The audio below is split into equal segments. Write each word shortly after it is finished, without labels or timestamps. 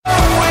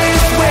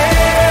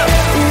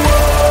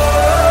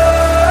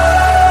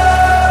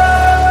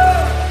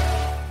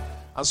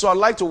And so I'd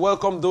like to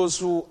welcome those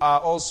who are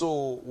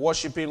also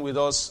worshiping with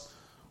us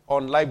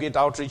on Livegate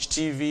Outreach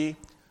TV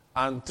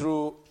and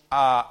through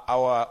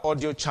our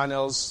audio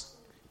channels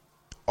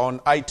on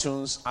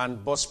iTunes and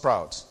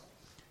Buzzsprout.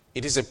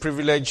 It is a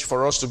privilege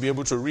for us to be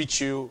able to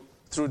reach you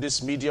through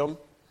this medium,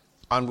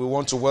 and we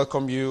want to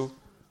welcome you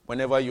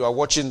whenever you are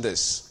watching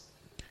this.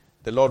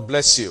 The Lord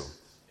bless you.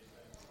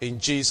 In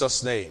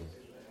Jesus' name.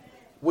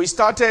 We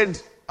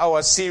started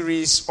our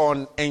series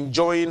on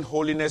enjoying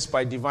holiness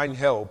by divine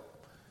help.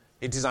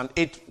 It is an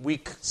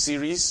 8-week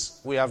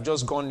series. We are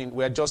just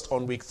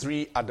on week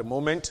 3 at the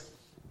moment.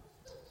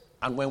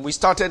 And when we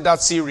started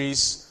that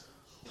series,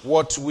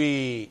 what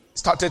we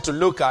started to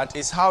look at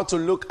is how to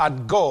look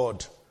at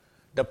God,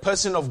 the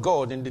person of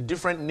God, in the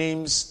different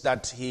names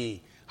that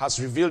He has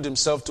revealed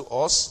Himself to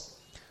us.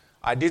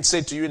 I did say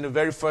to you in the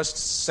very first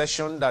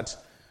session that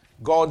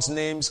God's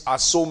names are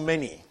so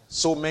many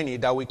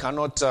that we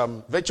cannot,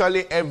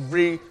 virtually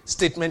every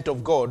statement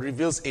of God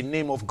reveals a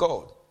name of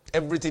God.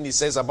 Everything He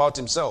says about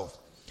Himself.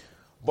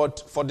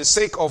 But for the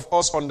sake of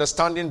us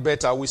understanding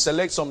better, we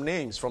select some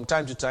names from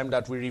time to time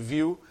that we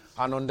review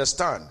and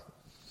understand.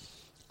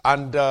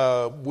 And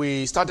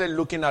we started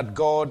looking at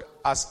God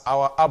as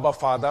our Abba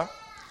Father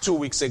 2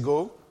 weeks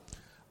ago.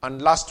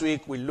 And last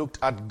week we looked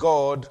at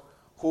God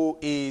who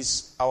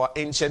is our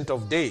Ancient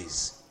of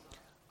Days.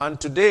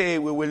 And today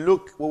we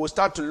will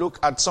start to look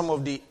at some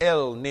of the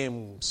El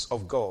names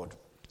of God.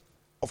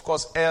 Of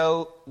course,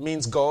 El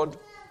means God,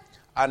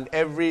 and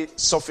every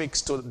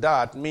suffix to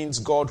that means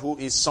God who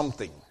is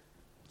something.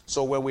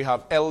 So when we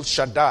have El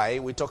Shaddai,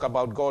 we talk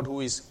about God who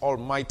is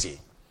almighty.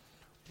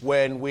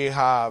 When we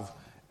have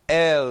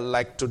El,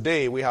 like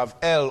today, we have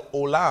El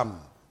Olam.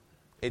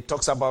 It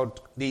talks about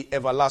the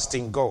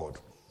everlasting God.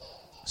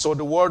 So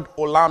the word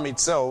Olam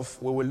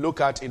itself, we will look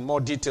at in more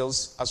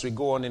details as we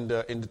go on in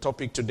the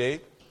topic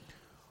today.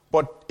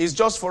 But it's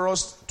just for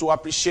us to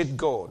appreciate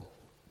God.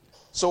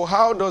 So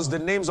how does the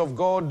names of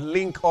God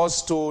link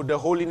us to the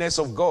holiness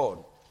of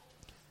God?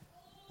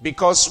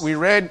 Because we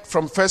read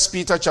from 1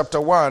 Peter chapter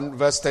 1,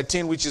 verse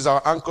 13, which is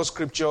our anchor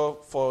scripture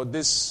for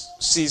this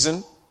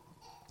season.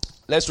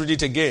 Let's read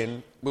it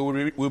again.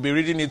 We'll be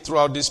reading it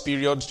throughout this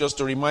period just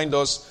to remind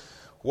us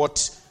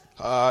what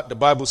the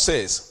Bible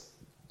says.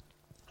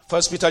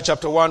 1 Peter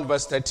chapter 1,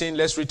 verse 13,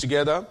 let's read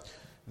together.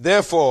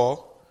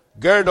 Therefore,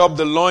 gird up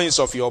the loins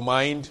of your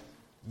mind,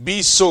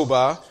 be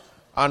sober,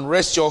 and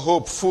rest your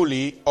hope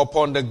fully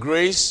upon the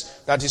grace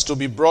that is to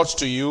be brought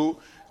to you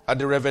at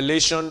the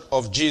revelation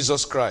of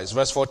Jesus Christ.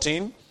 Verse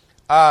 14,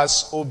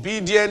 as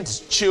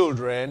obedient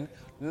children,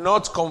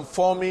 not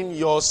conforming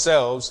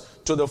yourselves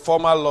to the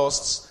former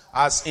lusts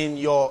as in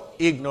your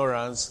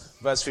ignorance.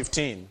 Verse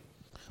 15,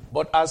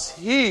 but as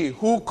He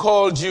who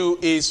called you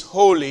is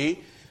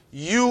holy,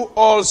 you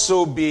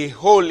also be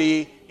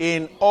holy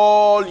in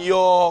all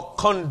your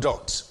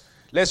conduct.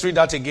 Let's read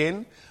that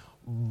again.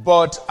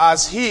 But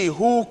as He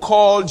who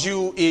called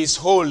you is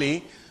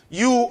holy,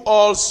 you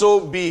also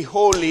be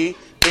holy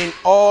in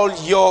all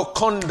your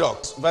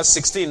conduct. Verse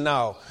 16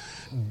 now.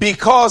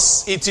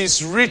 Because it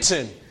is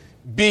written,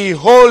 be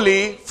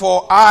holy,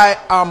 for I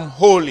am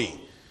holy.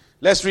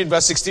 Let's read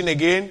verse 16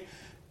 again.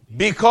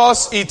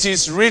 Because it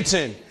is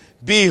written,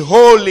 be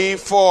holy,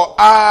 for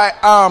I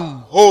am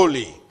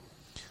holy.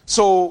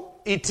 So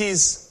it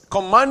is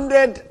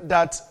commanded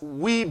that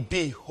we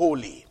be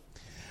holy.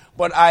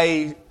 But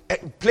I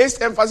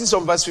placed emphasis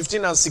on verse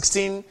 15 and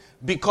 16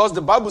 because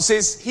the Bible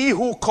says, He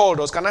who called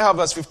us. Can I have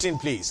verse 15,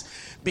 please?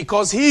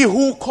 Because He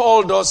who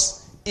called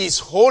us is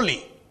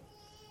holy.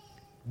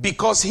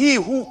 Because He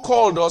who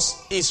called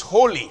us is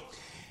holy.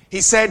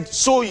 He said,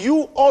 so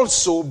you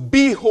also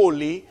be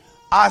holy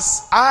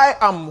as I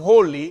am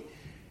holy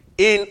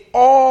in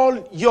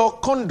all your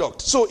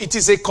conduct. So it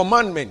is a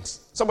commandment.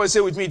 Somebody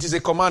say with me, it is a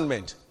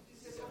commandment.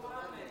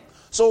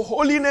 So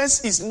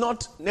holiness is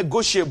not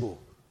negotiable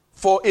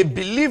for a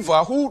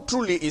believer who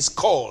truly is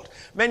called.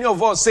 Many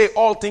of us say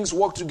all things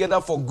work together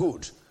for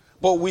good,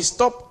 but we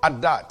stop at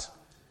that.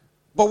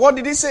 But what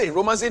did he say?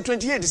 Romans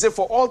 8:28, he said,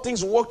 for all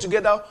things work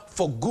together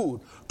for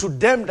good to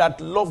them that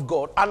love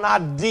God and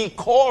are the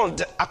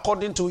called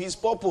according to His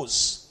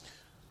purpose.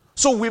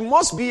 So we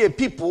must be a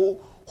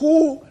people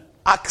who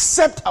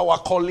accept our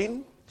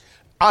calling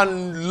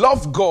and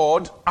love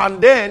God,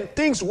 and then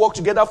things work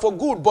together for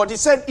good. But he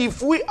said,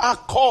 if we are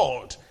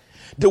called,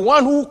 the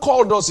one who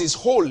called us is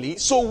holy,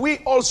 so we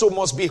also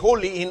must be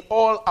holy in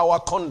all our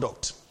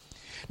conduct.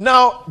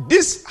 Now,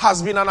 this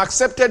has been an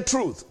accepted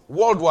truth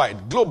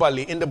worldwide,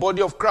 globally, in the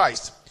body of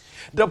Christ.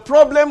 The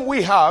problem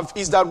we have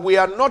is that we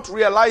are not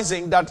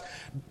realizing that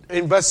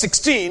in verse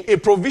 16, a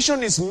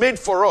provision is made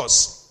for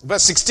us.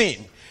 Verse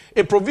 16,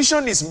 a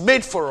provision is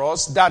made for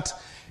us that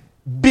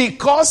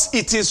because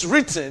it is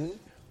written,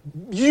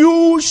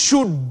 you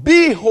should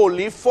be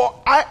holy,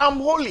 for I am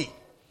holy.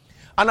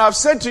 And I've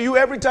said to you,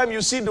 every time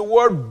you see the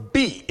word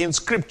be in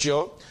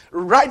scripture,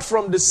 right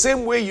from the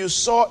same way you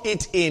saw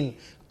it in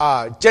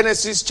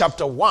Genesis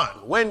chapter 1,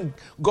 when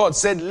God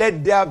said,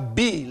 let there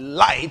be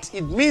light,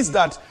 it means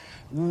that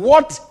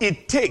what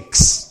it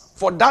takes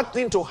for that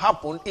thing to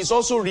happen is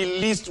also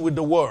released with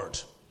the word.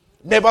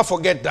 Never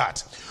forget that.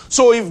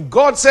 So if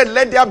God said,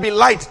 let there be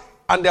light,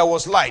 and there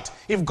was light.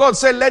 If God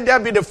said, let there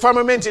be the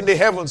firmament in the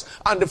heavens,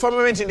 and the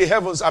firmament in the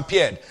heavens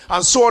appeared,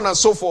 and so on and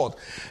so forth.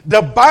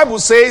 The Bible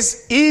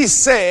says, he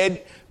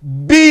said,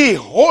 be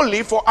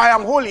holy, for I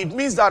am holy. It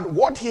means that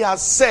what he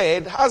has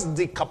said has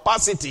the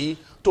capacity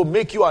to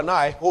make you and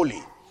I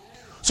holy.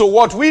 So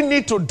what we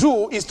need to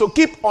do is to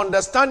keep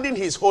understanding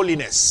his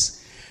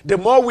holiness. The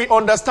more we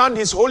understand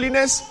his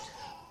holiness,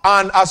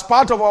 and as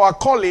part of our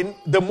calling,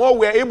 the more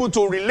we are able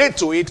to relate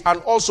to it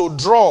and also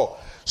draw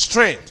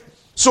strength.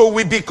 So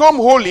we become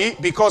holy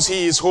because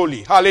he is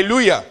holy.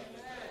 Hallelujah.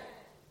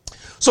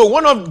 So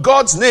one of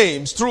God's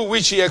names through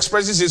which he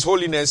expresses his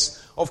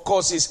holiness, of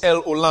course, is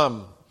El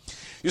Olam.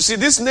 You see,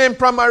 this name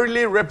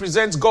primarily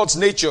represents God's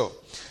nature.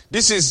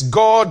 This is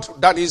God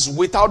that is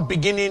without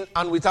beginning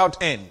and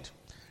without end.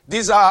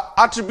 These are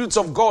attributes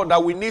of God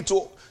that we need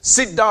to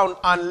sit down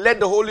and let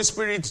the Holy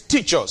Spirit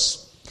teach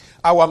us.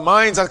 Our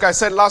minds, like I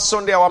said last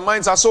Sunday, our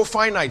minds are so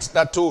finite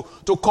that to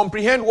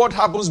comprehend what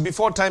happens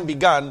before time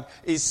began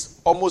is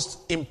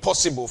almost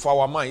impossible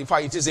for our mind. In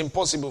fact, it is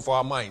impossible for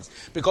our minds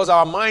because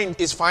our mind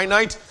is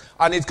finite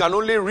and it can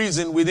only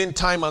reason within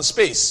time and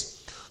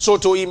space. So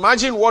to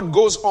imagine what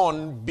goes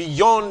on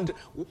beyond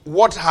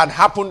what had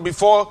happened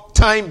before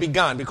time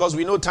began, because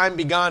we know time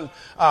began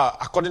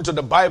according to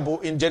the Bible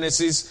in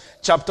Genesis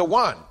chapter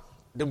 1.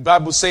 The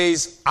Bible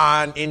says,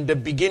 and in the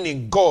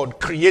beginning God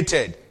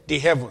created the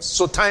heavens.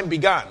 So time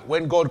began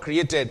when God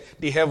created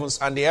the heavens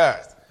and the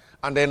earth.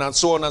 And then and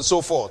so on and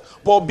so forth.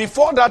 But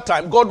before that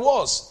time, God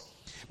was.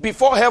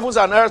 Before heavens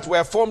and earth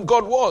were formed,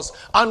 God was.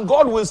 And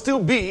God will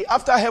still be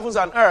after heavens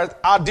and earth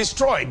are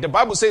destroyed. The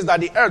Bible says that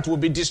the earth will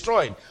be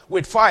destroyed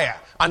with fire.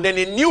 And then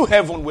a new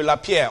heaven will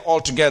appear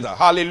altogether.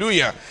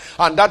 Hallelujah.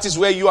 And that is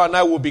where you and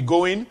I will be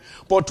going.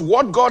 But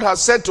what God has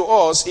said to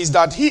us is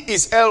that he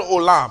is El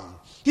Olam.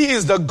 He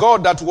is the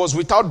God that was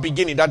without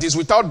beginning, that is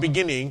without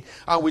beginning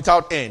and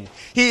without end.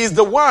 He is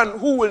the one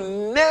who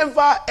will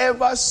never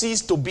ever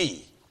cease to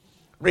be,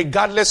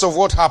 regardless of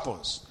what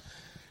happens.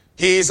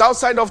 He is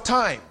outside of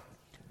time.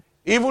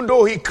 Even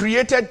though he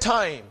created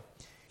time,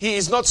 he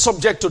is not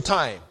subject to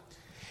time.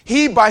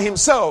 He by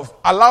himself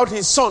allowed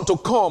his son to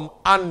come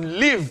and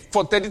live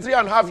for 33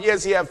 and a half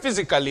years here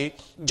physically,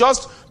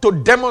 just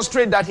to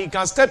demonstrate that he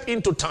can step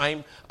into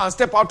time and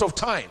step out of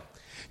time.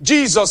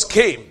 Jesus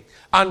came.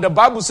 And the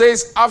Bible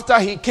says after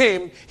he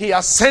came, he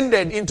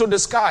ascended into the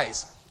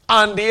skies.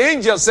 And the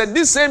angel said,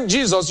 this same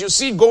Jesus you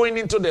see going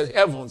into the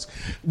heavens,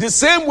 the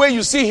same way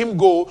you see him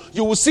go,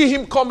 you will see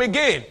him come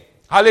again.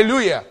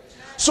 Hallelujah.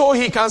 So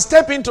he can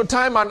step into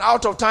time and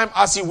out of time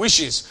as he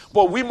wishes.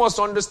 But we must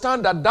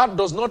understand that that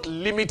does not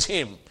limit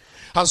him.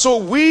 And so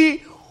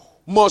we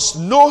must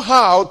know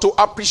how to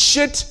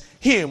appreciate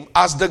him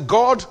as the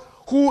God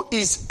who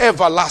is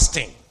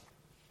everlasting.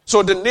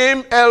 So the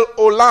name El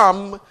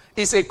Olam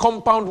is a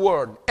compound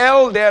word.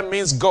 El there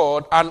means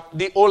God, and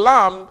the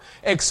Olam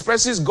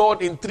expresses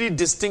God in three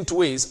distinct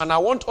ways. And I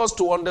want us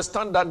to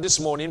understand that this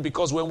morning,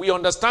 because when we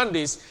understand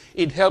this,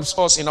 it helps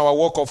us in our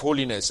walk of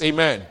holiness.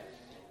 Amen.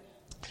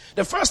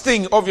 The first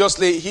thing,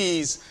 obviously,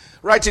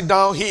 write it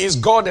down, he is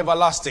God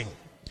everlasting.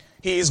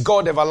 He is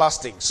God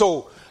everlasting.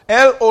 So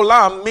El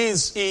Olam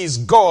means he is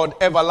God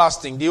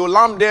everlasting. The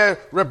Olam there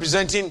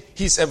representing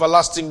his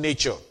everlasting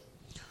nature.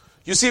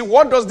 You see,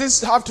 what does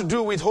this have to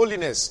do with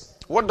holiness?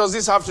 What does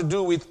this have to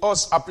do with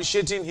us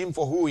appreciating him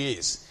for who he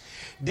is?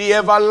 The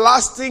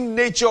everlasting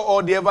nature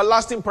or the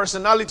everlasting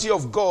personality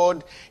of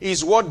God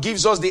is what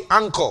gives us the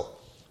anchor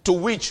to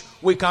which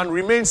we can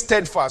remain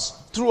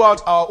steadfast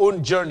throughout our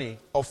own journey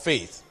of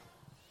faith.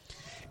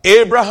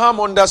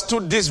 Abraham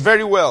understood this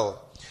very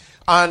well.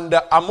 And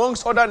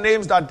amongst other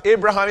names that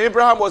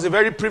Abraham was a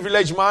very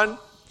privileged man.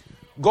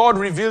 God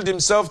revealed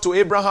himself to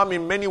Abraham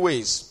in many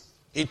ways.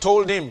 He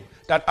told him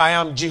that I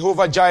am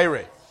Jehovah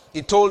Jireh.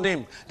 He told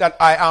him that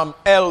I am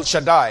El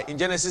Shaddai in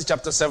Genesis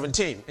chapter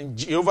 17. In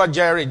Jehovah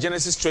Jireh,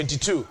 Genesis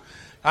 22.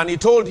 And he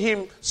told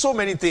him so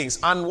many things.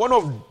 And one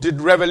of the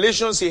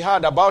revelations he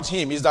had about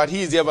him is that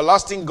he is the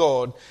everlasting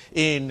God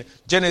in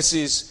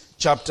Genesis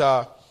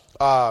chapter,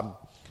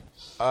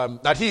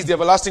 that he is the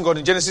everlasting God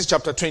in Genesis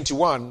chapter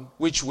 21,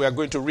 which we are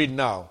going to read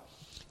now.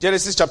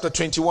 Genesis chapter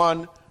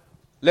 21,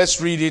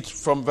 let's read it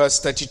from verse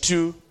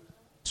 32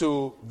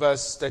 to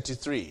verse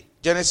 33.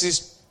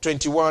 Genesis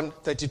 21,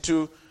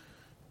 32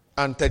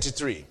 and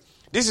 33.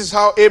 This is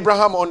how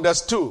Abraham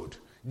understood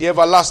the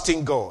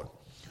everlasting God.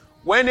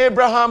 When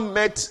Abraham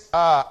met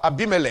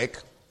Abimelech,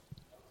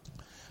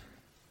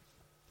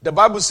 the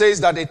Bible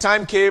says that a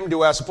time came they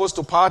were supposed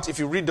to part. If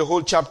you read the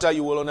whole chapter,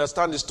 you will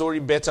understand the story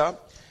better.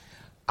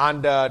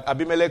 And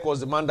Abimelech was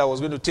the man that was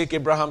going to take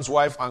Abraham's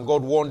wife, and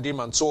God warned him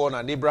and so on.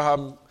 And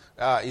Abraham,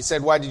 he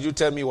said, why did you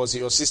tell me it was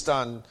your sister,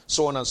 and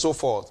so on and so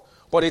forth.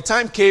 But a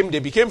time came, they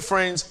became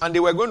friends, and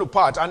they were going to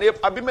part. And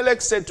Abimelech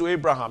said to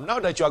Abraham, now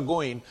that you are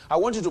going, I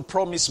want you to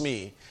promise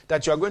me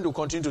that you are going to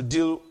continue to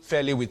deal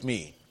fairly with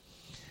me.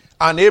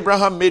 And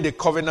Abraham made a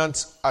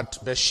covenant at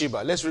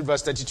Beersheba. Let's read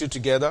verse 32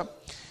 together.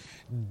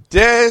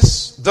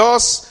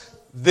 Thus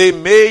they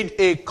made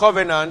a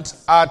covenant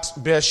at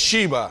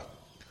Beersheba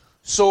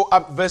So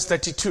at verse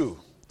 32.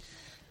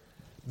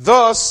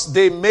 Thus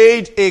they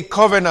made a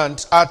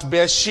covenant at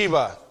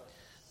Beersheba.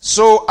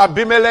 So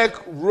Abimelech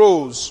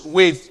rose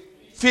with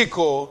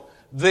Phicol,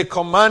 the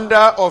commander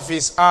of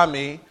his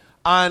army,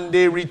 and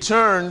they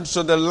returned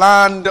to the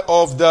land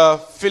of the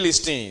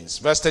Philistines.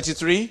 Verse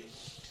 33.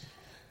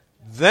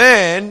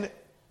 Then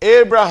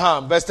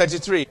Abraham, verse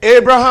 33,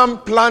 Abraham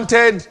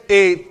planted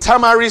a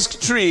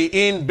tamarisk tree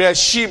in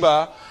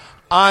Beersheba,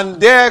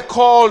 and there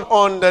called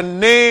on the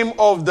name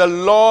of the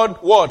Lord,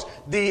 what?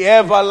 The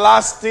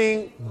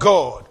everlasting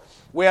God.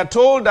 We are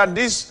told that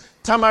this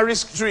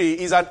tamarisk tree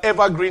is an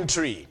evergreen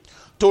tree.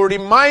 To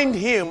remind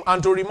him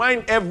and to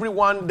remind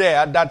everyone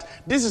there that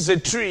this is a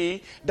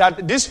tree,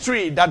 that this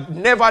tree that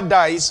never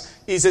dies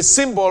is a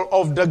symbol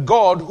of the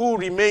God who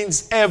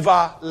remains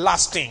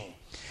everlasting.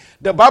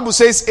 The Bible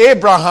says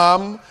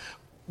Abraham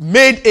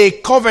made a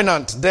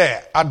covenant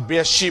there at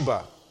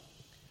Beersheba.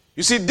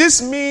 You see,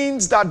 this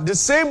means that the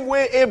same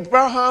way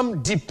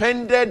Abraham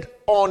depended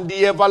on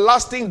the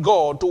everlasting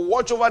God to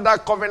watch over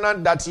that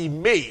covenant that he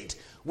made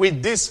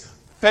with this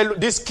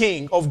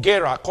king of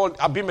Gerar called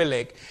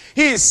Abimelech,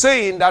 he is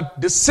saying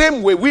that the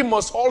same way we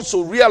must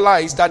also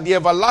realize that the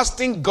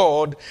everlasting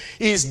God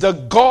is the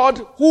God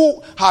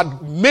who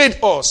had made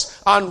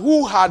us and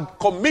who had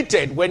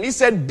committed, when he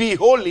said be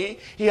holy,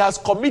 he has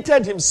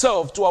committed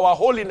himself to our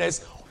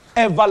holiness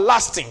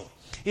everlasting.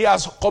 He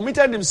has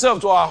committed himself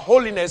to our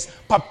holiness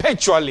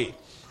perpetually.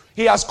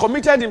 He has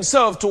committed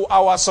himself to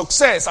our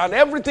success and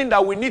everything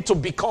that we need to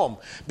become,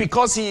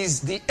 because he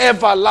is the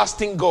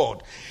everlasting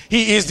God.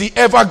 He is the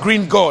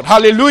evergreen God.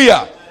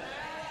 Hallelujah.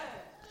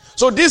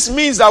 So this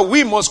means that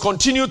we must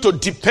continue to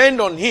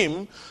depend on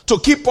him to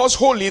keep us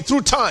holy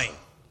through time.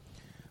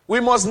 We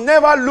must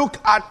never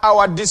look at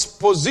our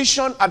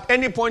disposition at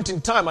any point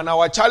in time and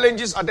our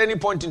challenges at any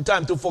point in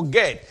time to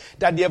forget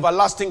that the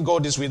everlasting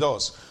God is with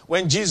us.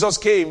 When Jesus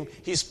came,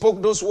 he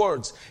spoke those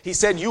words. He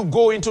said, you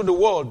go into the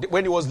world.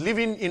 When he was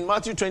living in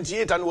Matthew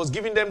 28 and was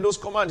giving them those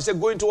commands, he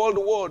said, go into all the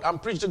world and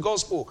preach the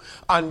gospel.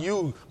 And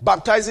you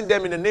baptizing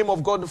them in the name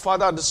of God the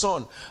Father and the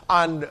Son.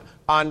 And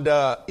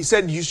he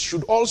said, you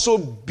should also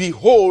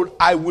behold,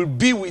 I will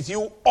be with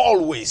you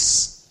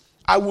always.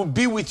 I will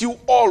be with you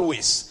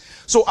always.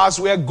 So as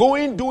we are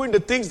doing the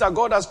things that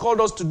God has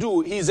called us to do,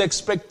 his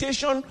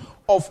expectation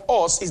of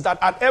us is that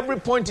at every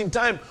point in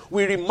time,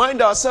 we remind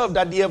ourselves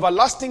that the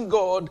everlasting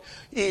God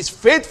is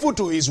faithful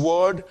to his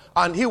word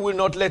and he will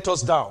not let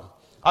us down.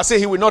 I say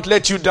he will not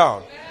let you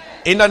down.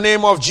 In the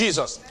name of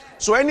Jesus.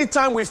 So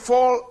anytime we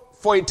fall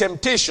for a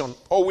temptation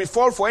or we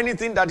fall for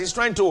anything that is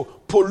trying to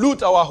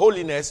pollute our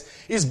holiness,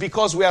 is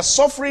because we are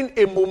suffering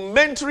a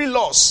momentary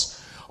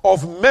loss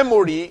of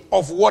memory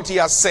of what he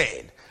has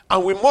said.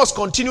 And we must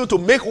continue to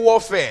make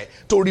warfare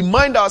to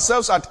remind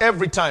ourselves at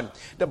every time.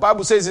 The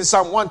Bible says in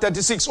Psalm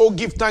 136, oh,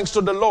 give thanks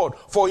to the Lord,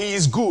 for he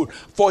is good,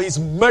 for his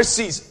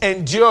mercies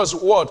endures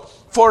what?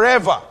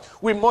 Forever.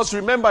 We must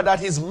remember that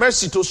his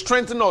mercy to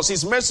strengthen us,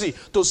 his mercy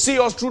to see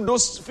us through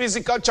those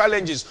physical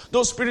challenges,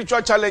 those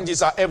spiritual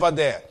challenges are ever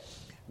there.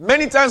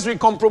 Many times we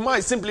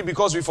compromise simply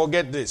because we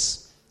forget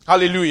this.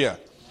 Hallelujah.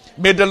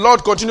 May the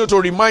Lord continue to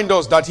remind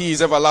us that he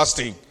is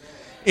everlasting.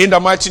 In the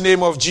mighty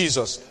name of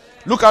Jesus.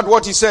 Look at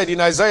what he said in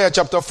Isaiah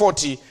chapter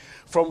 40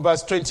 from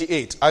verse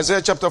 28.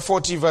 Isaiah chapter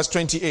 40 verse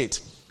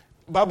 28.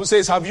 The Bible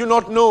says, have you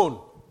not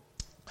known?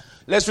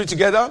 Let's read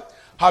together.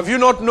 Have you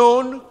not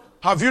known?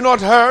 Have you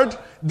not heard?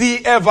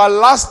 The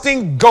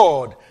everlasting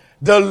God,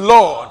 the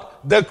Lord,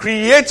 the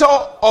creator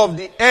of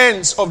the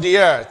ends of the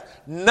earth,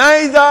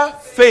 neither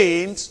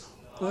faints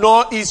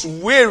nor is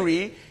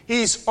weary.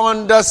 His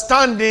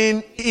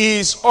understanding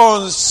is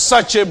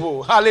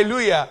unsearchable.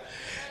 Hallelujah.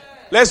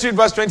 Let's read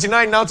verse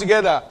 29 now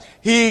together.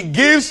 He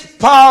gives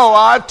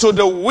power to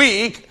the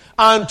weak,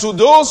 and to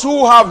those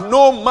who have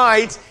no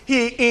might,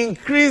 he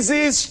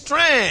increases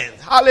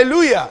strength.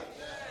 Hallelujah.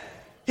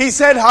 He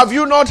said, have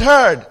you not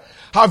heard?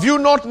 Have you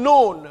not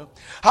known?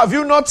 Have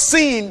you not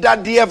seen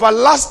that the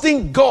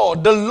everlasting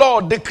God, the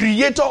Lord, the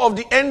creator of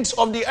the ends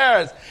of the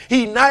earth,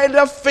 he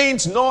neither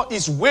faints nor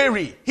is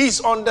weary. His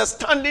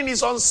understanding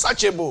is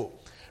unsearchable.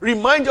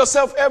 Remind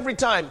yourself every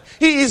time.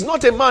 He is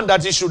not a man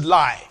that he should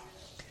lie.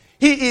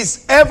 He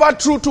is ever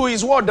true to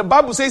his word. The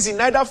Bible says he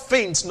neither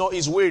faints nor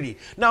is weary.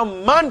 Now,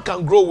 man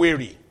can grow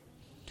weary.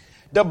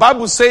 The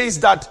Bible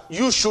says that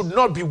you should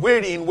not be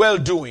weary in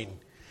well-doing,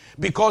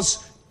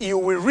 because you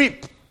will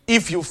reap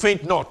if you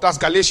faint not. That's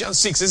Galatians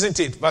 6, isn't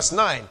it? Verse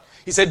 9.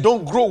 He said,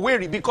 don't grow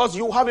weary, because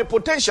you have a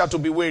potential to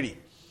be weary.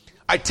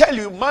 I tell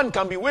you, man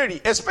can be weary,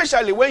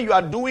 especially when you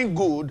are doing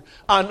good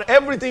and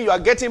everything you are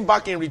getting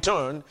back in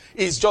return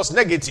is just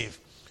negative.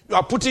 You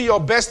are putting your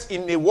best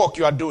in a work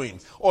you are doing,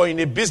 or in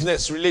a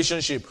business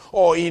relationship,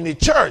 or in a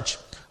church,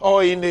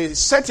 or in a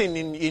setting,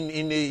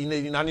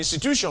 in an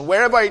institution,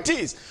 wherever it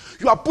is.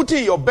 You are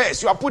putting your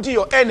best, you are putting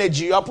your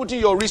energy, you are putting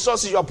your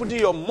resources, you are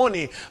putting your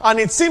money, and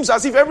it seems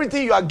as if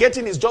everything you are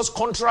getting is just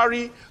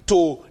contrary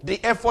to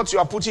the efforts you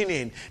are putting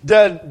in.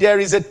 There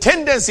is a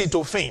tendency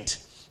to faint.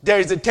 There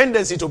is a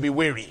tendency to be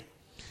weary.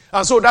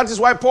 And so that is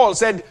why Paul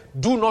said,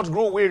 do not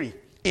grow weary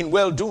in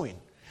well-doing.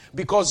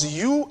 Because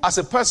you as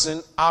a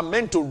person are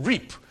meant to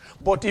reap.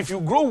 But if you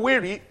grow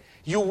weary,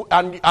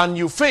 and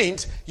you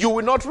faint, you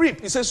will not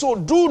reap. He says, so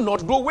do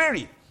not grow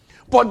weary.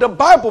 But the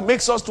Bible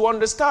makes us to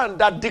understand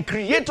that the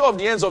creator of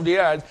the ends of the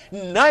earth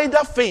neither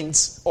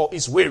faints or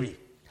is weary.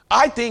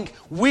 I think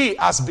we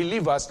as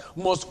believers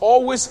must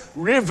always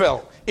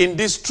revel in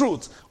this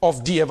truth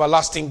of the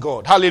everlasting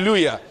God.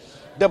 Hallelujah.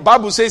 The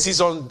Bible says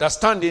his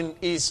understanding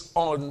is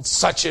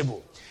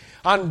unsearchable.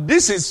 And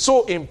this is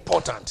so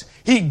important.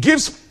 He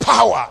gives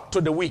power to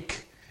the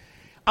weak.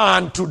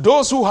 And to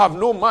those who have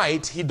no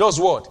might, he does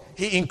what?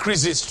 He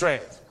increases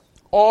strength.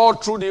 All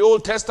through the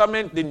Old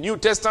Testament, the New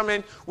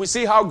Testament, we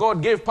see how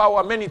God gave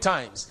power many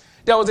times.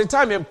 There was a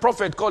time a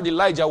prophet called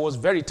Elijah was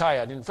very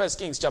tired in 1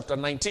 Kings chapter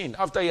 19,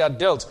 after he had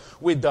dealt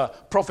with the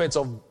prophets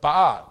of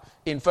Baal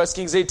in 1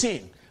 Kings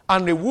 18.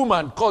 And a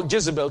woman called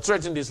Jezebel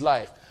threatened his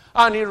life.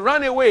 And he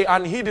ran away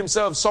and hid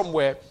himself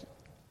somewhere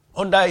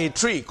under a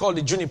tree called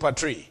the juniper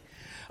tree.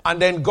 And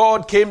then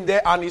God came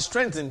there and he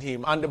strengthened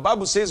him. And the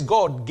Bible says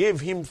God gave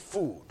him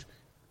food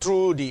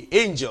through the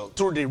angel,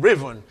 through the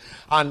raven.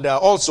 And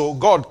also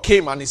God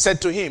came and he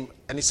said to him,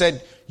 and he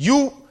said,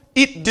 you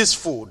eat this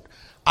food.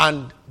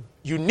 And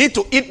you need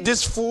to eat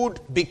this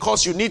food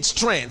because you need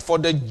strength. For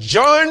the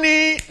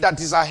journey that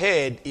is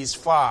ahead is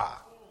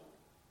far.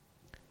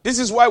 This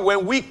is why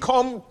when we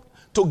come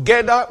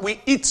together,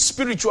 we eat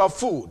spiritual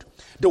food.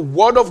 The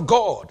word of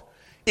God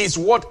is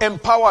what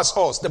empowers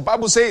us. The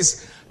Bible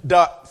says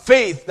the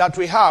faith that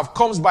we have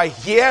comes by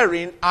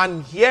hearing,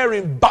 and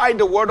hearing by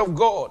the word of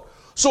God.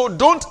 So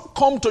don't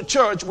come to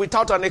church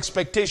without an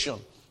expectation.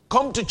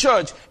 Come to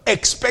church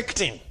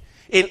expecting.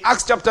 In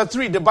Acts chapter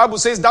 3, the Bible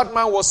says that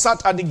man was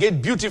sat at the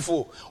gate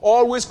beautiful,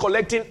 always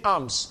collecting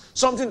alms,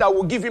 something that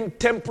will give him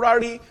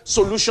temporary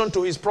solution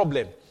to his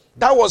problem.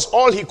 That was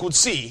all he could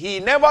see. He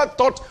never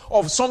thought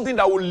of something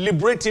that would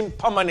liberate him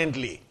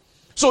permanently.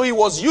 So he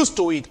was used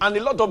to it, and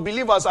a lot of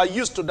believers are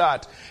used to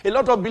that. A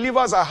lot of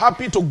believers are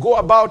happy to go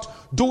about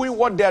doing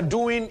what they're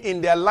doing in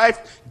their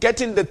life,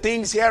 getting the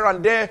things here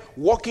and there,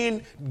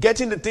 walking,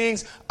 getting the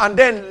things, and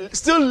then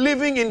still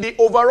living in the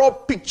overall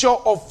picture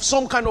of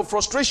some kind of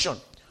frustration.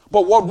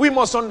 But what we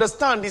must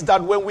understand is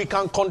that when we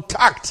can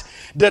contact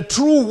the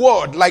true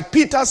word, like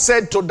Peter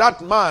said to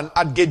that man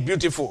at Gate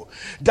Beautiful,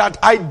 that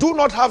I do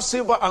not have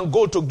silver and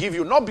gold to give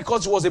you, not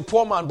because he was a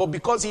poor man, but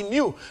because he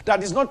knew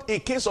that it's not a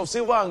case of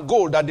silver and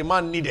gold that the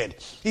man needed.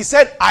 He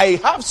said,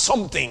 I have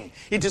something.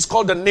 It is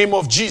called the name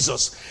of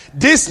Jesus.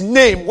 This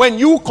name, when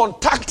you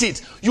contact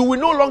it, you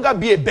will no longer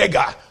be a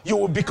beggar. You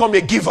will become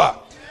a giver.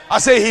 I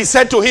say, he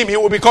said to him, he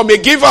will become a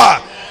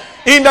giver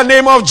in the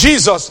name of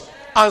Jesus.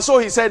 And so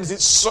he said,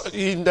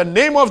 in the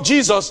name of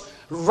Jesus,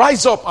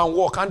 rise up and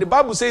walk. And the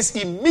Bible says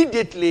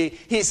immediately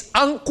his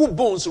ankle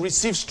bones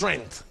receive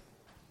strength.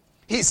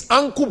 His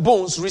ankle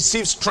bones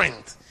receive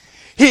strength.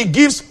 He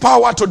gives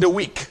power to the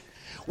weak.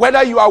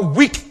 Whether you are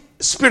weak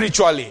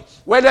spiritually,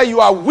 whether you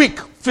are weak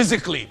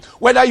physically,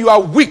 whether you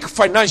are weak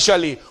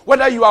financially,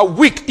 whether you are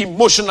weak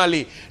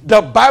emotionally,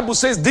 the Bible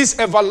says this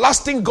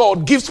everlasting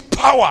God gives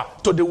power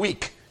to the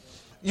weak.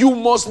 You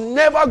must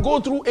never go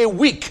through a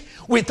week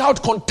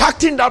without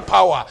contacting that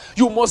power.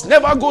 You must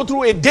never go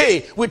through a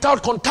day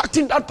without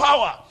contacting that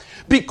power.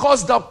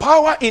 Because the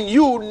power in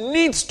you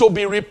needs to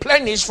be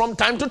replenished from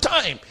time to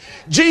time.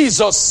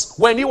 Jesus,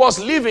 when he was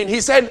living,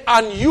 he said,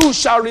 and you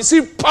shall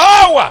receive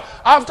power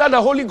after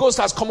the Holy Ghost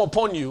has come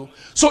upon you,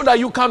 so that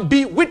you can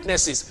be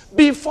witnesses.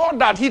 Before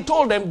that, he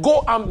told them,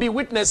 go and be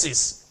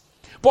witnesses.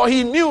 But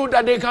he knew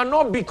that they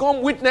cannot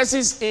become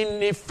witnesses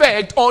in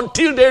effect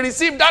until they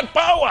receive that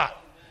power.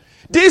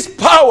 This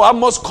power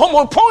must come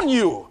upon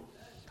you.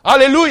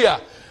 Hallelujah.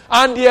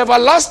 And the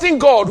everlasting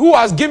God who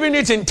has given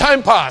it in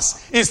time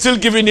past is still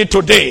giving it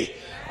today.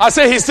 I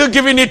say he's still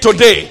giving it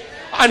today.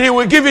 And he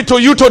will give it to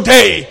you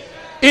today.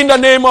 In the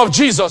name of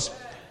Jesus.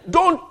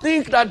 Don't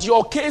think that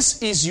your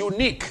case is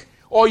unique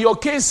or your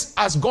case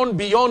has gone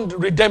beyond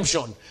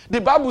redemption.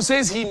 The Bible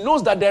says he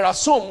knows that there are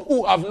some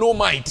who have no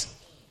might.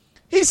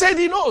 He said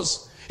he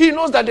knows. He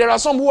knows that there are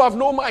some who have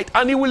no might,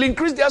 and he will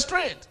increase their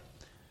strength.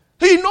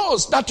 He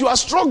knows that you are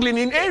struggling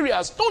in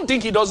areas. Don't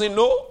think he doesn't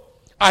know.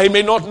 I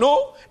may not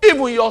know.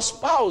 Even your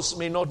spouse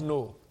may not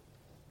know.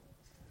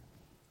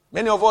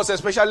 Many of us,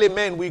 especially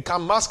men, we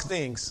can mask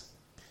things.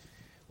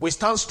 We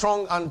stand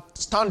strong and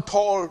stand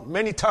tall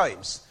many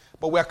times,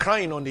 but we are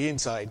crying on the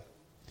inside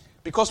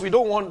because we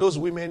don't want those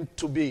women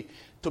to be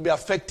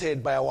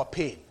affected by our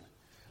pain.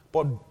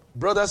 But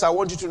brothers, I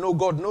want you to know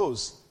God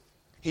knows.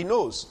 He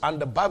knows. And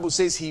the Bible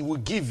says he will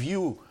give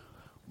you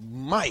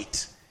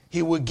might.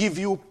 He will give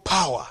you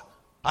power.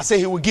 I say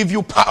he will give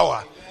you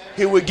power.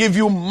 He will give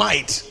you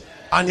might.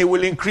 And he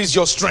will increase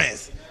your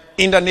strength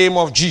in the name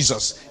of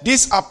Jesus.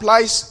 This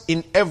applies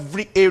in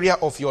every area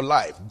of your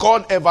life.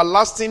 God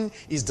everlasting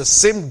is the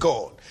same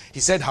God.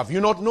 He said, have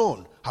you not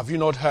known? Have you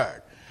not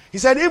heard? He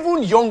said,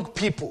 even young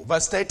people,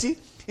 verse 30,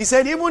 he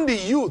said, even the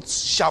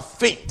youths shall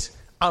faint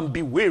and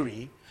be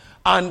weary,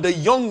 and the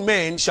young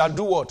men shall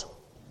do what?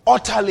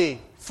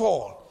 Utterly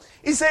fall.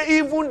 He said,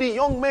 even the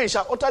young men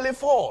shall utterly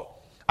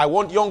fall. I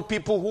want young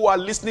people who are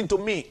listening to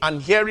me and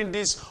hearing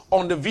this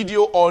on the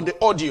video or on the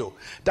audio,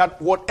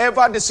 that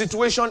whatever the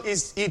situation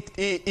is,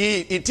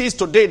 it is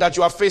today that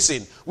you are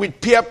facing with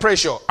peer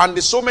pressure and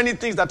there's so many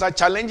things that are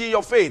challenging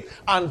your faith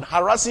and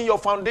harassing your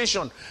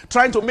foundation,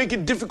 trying to make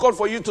it difficult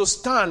for you to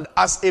stand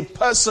as a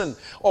person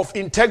of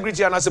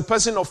integrity and as a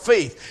person of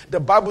faith. The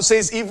Bible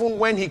says even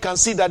when he can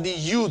see that the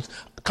youth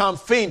can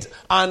faint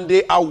and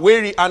they are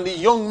weary and the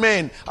young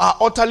men are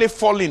utterly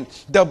falling,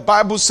 the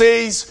Bible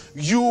says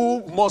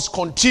you must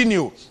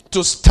continue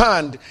to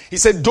stand. He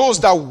said, those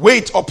that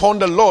wait upon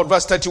the Lord,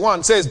 verse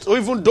 31 says,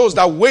 even those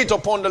that wait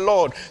upon the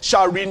Lord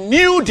shall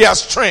renew their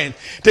strength.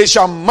 They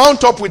shall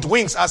mount up with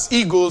wings as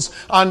eagles,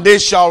 and they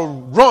shall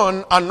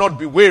run and not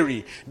be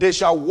weary. They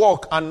shall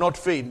walk and not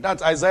faint.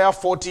 That's Isaiah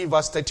 40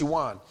 verse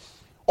 31.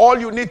 All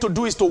you need to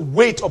do is to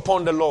wait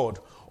upon the Lord.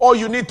 All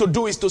you need to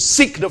do is to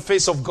seek the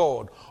face of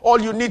God. All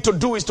you need to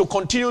do is to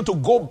continue to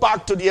go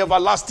back to the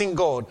everlasting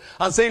God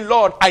and say,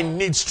 Lord, I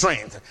need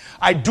strength.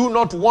 I do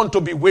not want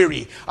to be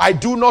weary. I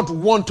do not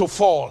want to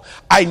fall.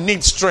 I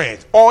need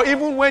strength. Or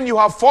even when you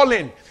have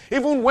fallen,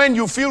 even when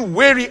you feel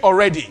weary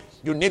already,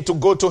 you need to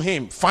go to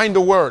him. Find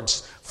the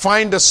words.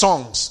 Find the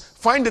songs.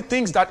 Find the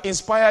things that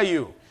inspire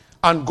you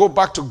and go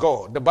back to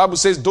God. The Bible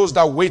says those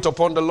that wait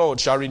upon the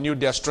Lord shall renew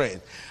their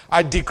strength.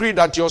 I decree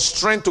that your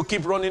strength to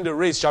keep running the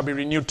race shall be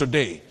renewed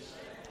today.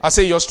 I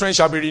say your strength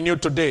shall be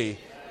renewed today.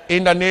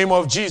 In the name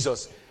of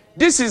Jesus.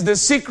 This is the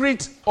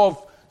secret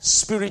of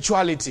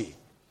spirituality.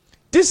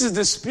 This is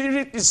the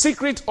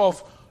secret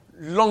of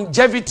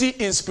longevity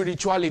in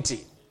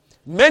spirituality.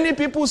 Many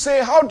people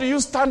say, how do you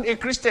stand a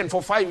Christian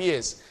for 5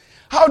 years?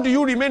 How do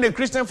you remain a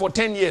Christian for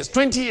 10 years,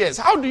 20 years?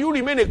 How do you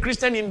remain a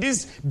Christian in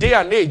this day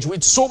and age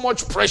with so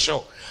much pressure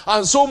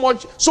and so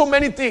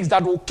many things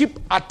that will keep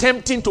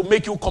attempting to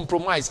make you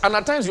compromise? And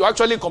at times you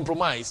actually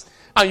compromise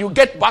and you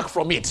get back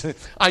from it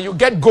and you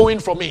get going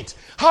from it.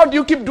 How do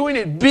you keep doing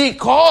it?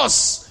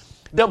 Because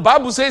the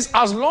Bible says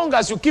as long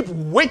as you keep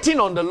waiting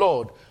on the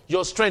Lord,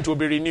 your strength will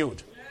be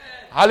renewed.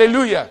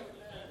 Hallelujah.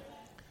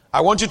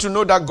 I want you to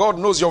know that God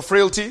knows your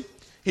frailty.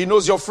 He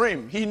knows your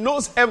frame. He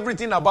knows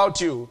everything about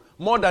you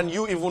more than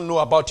you even know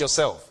about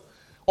yourself.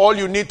 All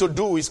you need to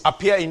do is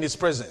appear in his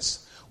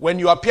presence. When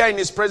you appear in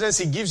his presence,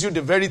 he gives you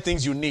the very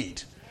things you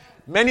need.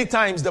 Many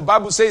times the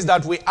Bible says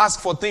that we ask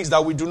for things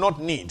that we do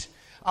not need.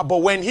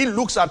 But when he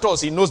looks at us,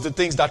 he knows the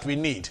things that we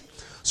need.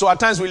 So at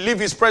times we leave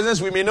his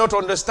presence, we may not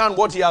understand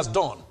what he has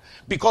done.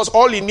 Because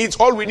all we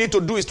need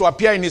to do is to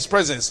appear in his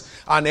presence.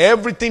 And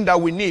everything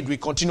that we need will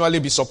continually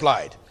be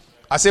supplied.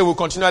 I say will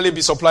continually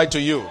be supplied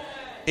to you.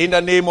 In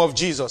the name of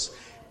Jesus.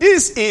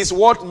 This is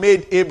what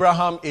made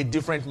Abraham a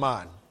different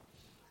man.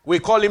 We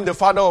call him the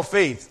father of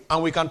faith.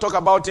 And we can talk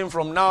about him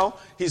from now.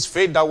 His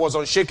faith that was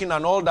unshaken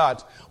and all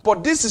that.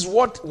 But this is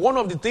one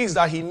of the things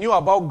that he knew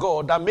about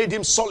God that made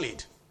him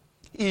solid.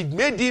 It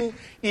made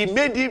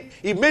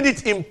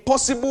it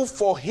impossible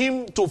for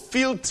him to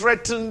feel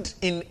threatened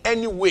in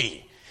any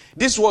way.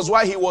 This was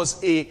why he was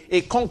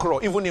a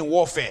conqueror, even in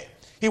warfare.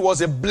 He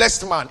was a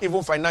blessed man,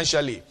 even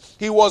financially.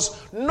 He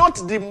was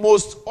not the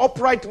most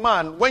upright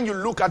man when you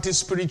look at his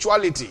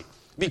spirituality.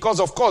 Because,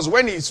 of course,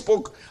 when he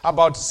spoke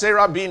about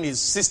Sarah being his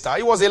sister,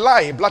 it was a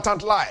lie, a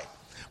blatant lie.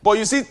 But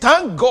you see,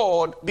 thank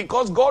God,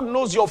 because God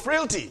knows your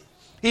frailty.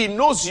 He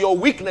knows your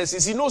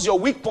weaknesses. He knows your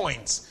weak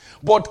points.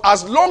 But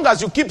as long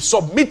as you keep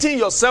submitting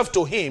yourself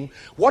to him,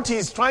 what he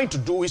is trying to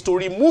do is to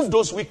remove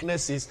those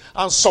weaknesses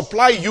and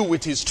supply you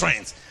with his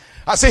strength.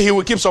 I say he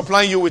will keep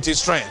supplying you with his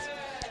strength.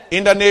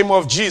 In the name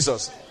of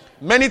Jesus.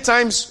 Many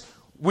times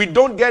we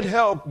don't get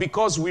help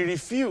because we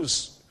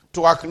refuse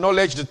to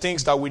acknowledge the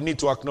things that we need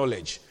to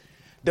acknowledge.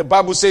 The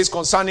Bible says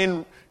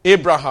concerning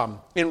Abraham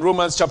in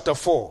Romans chapter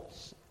 4.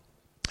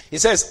 It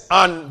says,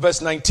 and verse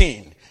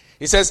 19.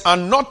 It says,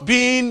 and not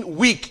being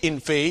weak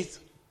in faith.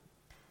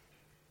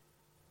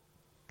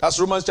 That's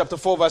Romans chapter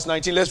 4 verse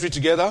 19. Let's read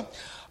together.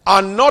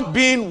 And not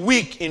being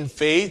weak in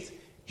faith,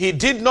 he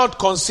did not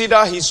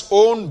consider his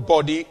own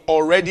body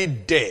already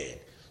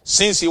dead,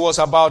 since he was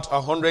about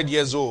 100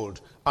 years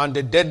old, and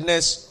the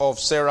deadness of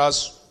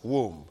Sarah's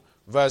womb.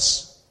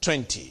 Verse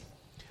 20.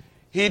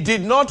 He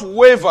did not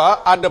waver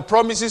at the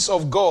promises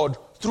of God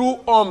through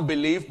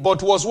unbelief,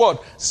 but was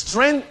what?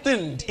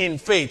 Strengthened in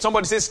faith.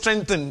 Somebody say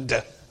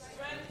strengthened.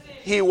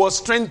 He was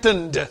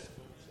strengthened.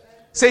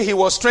 Say he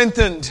was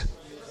strengthened.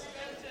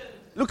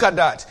 Look at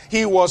that.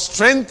 He was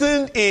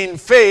strengthened in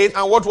faith,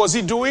 and what was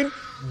he doing?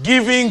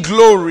 Giving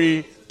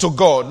glory to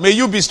God. May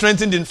you be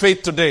strengthened in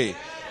faith today.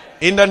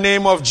 In the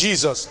name of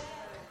Jesus.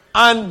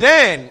 And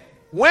then,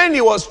 when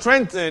he was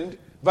strengthened,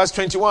 verse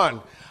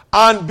 21,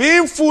 and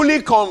being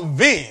fully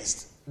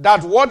convinced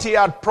that what he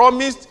had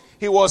promised,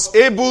 he was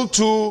able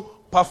to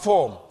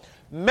perform.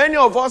 Many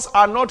of us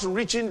are not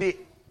reaching the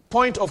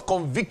point of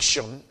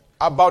conviction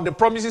about the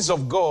promises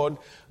of God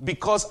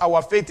because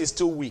our faith is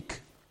too weak.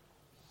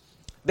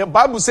 The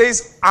Bible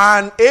says,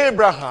 and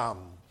Abraham,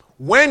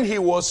 when he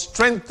was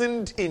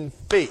strengthened in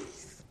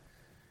faith,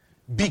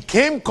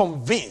 became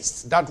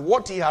convinced that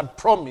what he had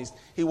promised,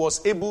 he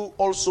was able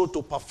also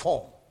to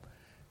perform.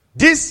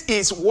 This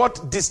is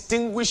what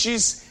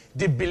distinguishes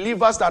the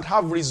believers that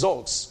have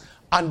results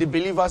and the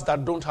believers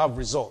that don't have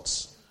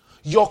results.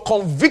 Your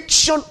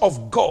conviction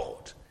of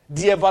God,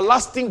 the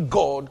everlasting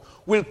God,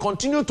 will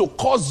continue to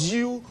cause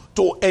you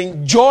to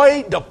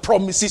enjoy the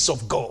promises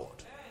of God.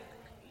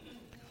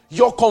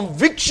 Your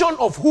conviction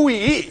of who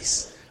He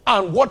is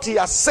and what He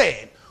has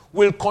said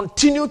will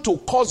continue to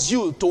cause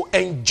you to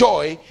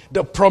enjoy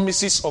the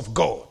promises of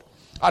God.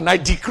 And I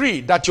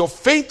decree that your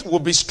faith will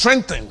be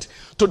strengthened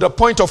to the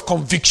point of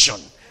conviction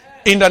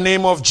in the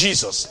name of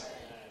Jesus.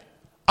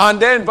 And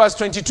then verse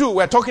 22,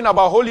 we're talking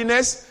about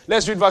holiness.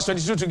 Let's read verse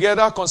 22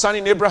 together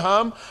concerning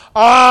Abraham.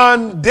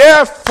 And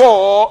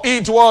therefore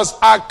it was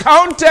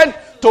accounted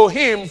to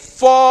him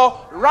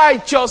for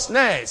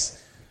righteousness.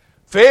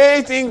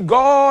 Faith in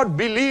God,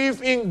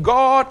 belief in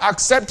God,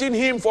 accepting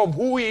Him for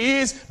who He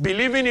is,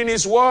 believing in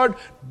His word,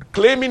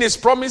 claiming His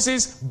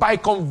promises by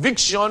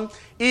conviction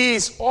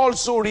is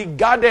also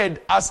regarded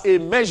as a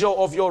measure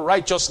of your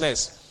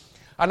righteousness.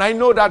 And I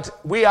know that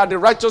we are the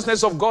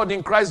righteousness of God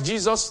in Christ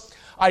Jesus.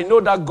 I know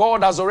that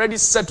God has already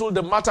settled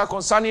the matter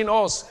concerning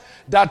us,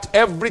 that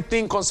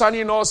everything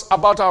concerning us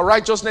about our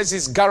righteousness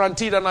is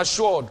guaranteed and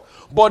assured.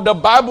 But the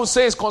Bible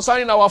says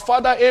concerning our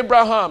father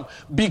Abraham,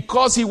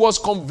 because he was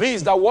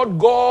convinced that what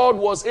God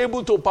was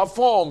able to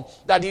perform,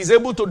 that He's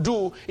able to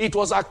do, it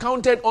was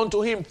accounted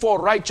unto him for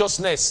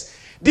righteousness.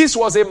 This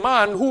was a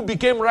man who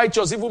became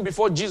righteous even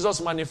before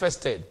Jesus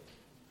manifested.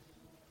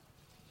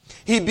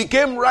 He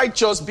became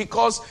righteous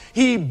because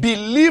he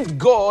believed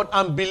God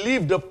and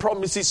believed the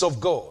promises of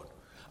God.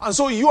 And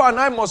so you and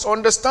I must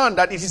understand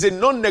that it is a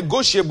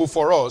non-negotiable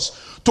for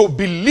us to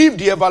believe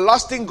the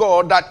everlasting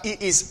God, that He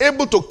is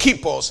able to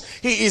keep us.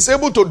 He is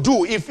able to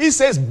do. If He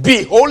says,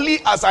 be holy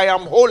as I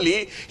am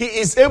holy, He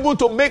is able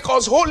to make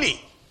us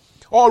holy.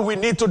 All we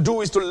need to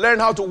do is to learn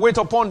how to wait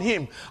upon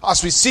Him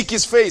as we seek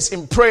His face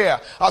in prayer,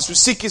 as we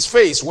seek His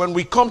face. When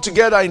we come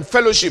together in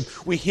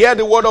fellowship, we hear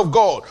the word of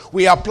God,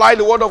 we apply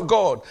the word of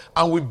God,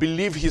 and we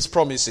believe His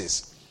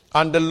promises.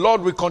 And the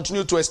Lord will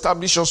continue to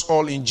establish us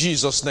all in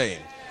Jesus' name.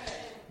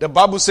 The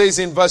Bible says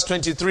in verse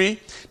 23,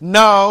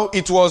 now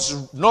it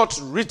was not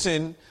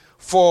written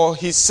for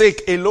his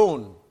sake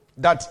alone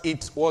that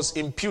it was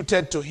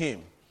imputed to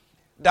him.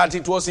 That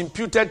it was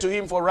imputed to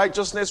him for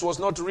righteousness was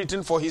not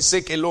written for his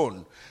sake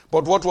alone.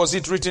 But what was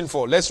it written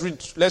for? Let's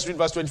read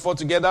verse 24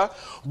 together.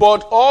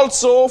 But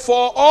also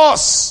for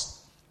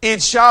us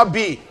it shall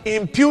be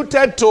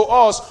imputed to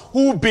us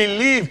who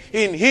believe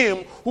in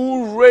Him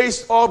who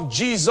raised up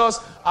Jesus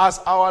as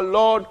our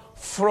Lord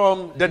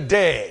from the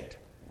dead.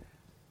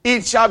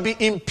 It shall be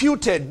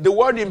imputed. The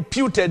word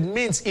imputed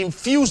means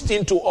infused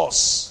into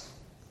us.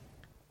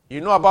 You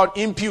know about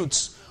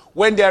imputes.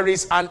 When there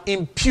is an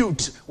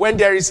impute, when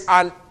there is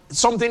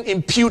something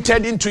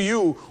imputed into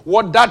you,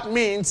 what that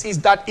means is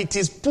that it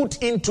is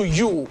put into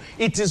you.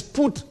 It is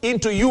put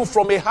into you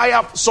from a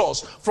higher source,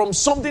 from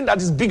something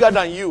that is bigger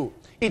than you.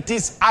 It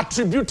is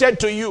attributed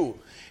to you.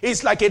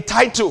 It's like a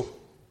title.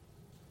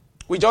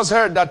 We just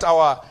heard that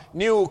our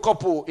new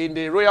couple in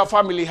the royal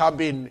family have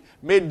been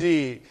made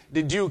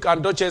the Duke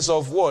and Duchess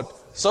of what?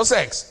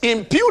 Sussex.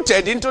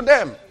 Imputed into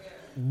them.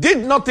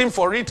 Did nothing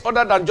for it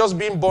other than just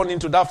being born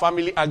into that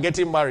family and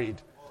getting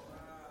married.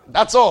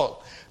 That's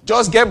all.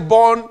 Just get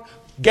born,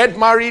 get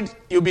married,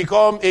 you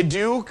become a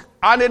Duke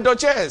and a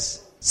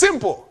Duchess.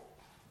 Simple.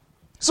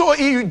 So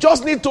you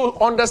just need to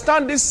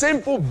understand these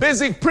simple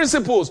basic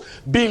principles.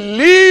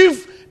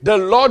 Believe the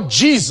Lord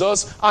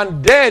Jesus,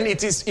 and then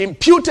it is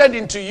imputed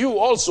into you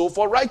also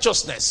for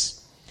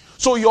righteousness.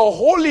 So your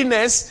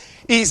holiness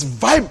is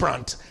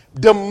vibrant.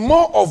 The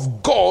more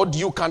of God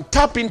you can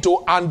tap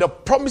into and the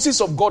promises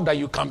of God that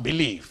you can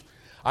believe.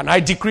 And I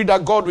decree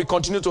that God will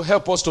continue to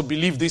help us to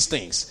believe these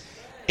things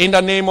in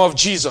the name of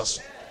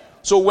Jesus.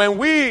 So when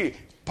we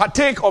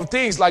partake of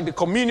things like the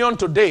communion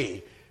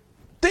today,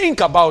 think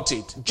about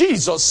it.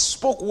 Jesus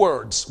spoke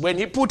words when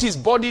He put His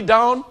body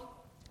down.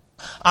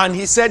 And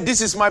He said, this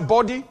is my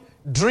body,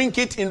 drink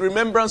it in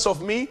remembrance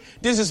of me.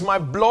 This is my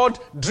blood,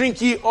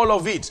 drink ye all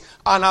of it.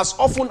 And as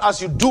often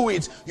as you do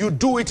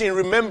it in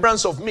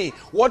remembrance of me.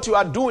 What you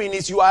are doing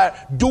is you are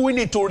doing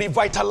it to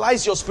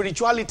revitalize your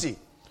spirituality.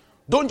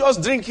 Don't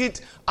just drink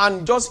it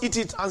and just eat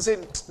it and say,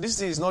 this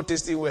thing is not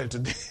tasting well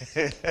today.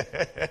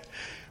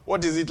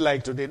 What is it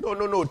like today?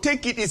 No.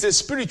 Take it. It's a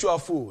spiritual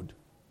food.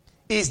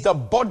 It's the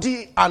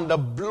body and the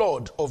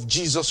blood of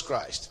Jesus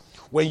Christ.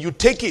 When you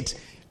take it,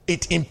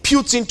 it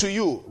imputes into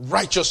you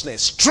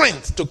righteousness,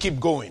 strength to keep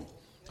going.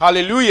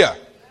 Hallelujah.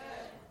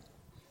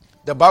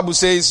 The Bible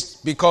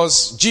says,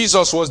 because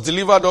Jesus was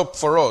delivered up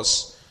for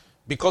us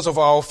because of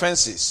our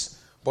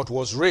offenses, but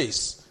was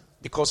raised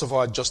because of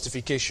our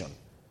justification.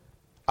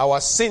 Our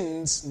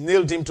sins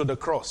nailed Him to the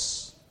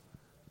cross,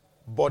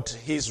 but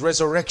His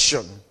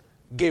resurrection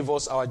gave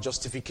us our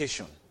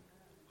justification.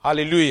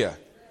 Hallelujah.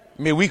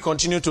 May we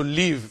continue to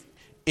live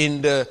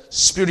in the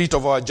spirit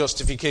of our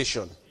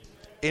justification.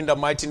 In the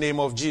mighty name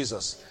of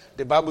Jesus.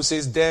 The Bible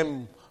says,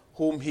 them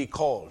whom He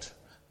called,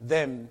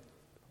 them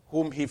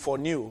whom He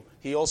foreknew,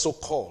 He also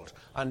called.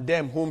 And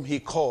them whom He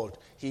called,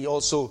 he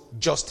also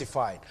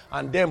justified.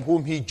 And them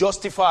whom he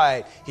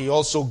justified, he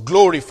also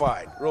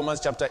glorified. Romans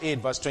chapter 8,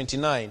 verse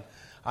 29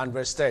 and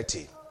verse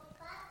 30.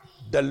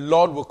 The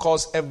Lord will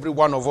cause every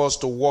one of us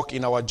to walk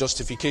in our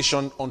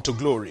justification unto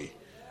glory.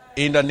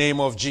 In the name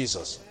of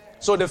Jesus.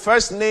 So the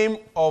first name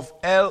of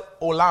El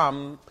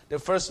Olam, the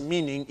first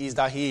meaning is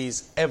that he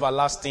is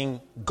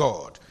everlasting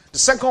God. The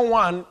second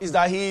one is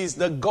that he is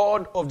the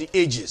God of the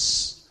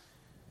ages.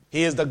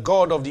 He is the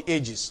God of the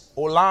ages.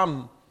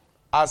 Olam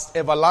as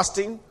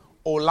everlasting,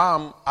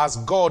 Olam as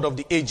God of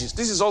the ages.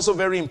 This is also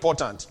very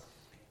important.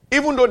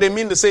 Even though they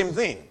mean the same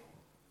thing.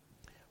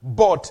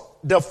 But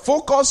the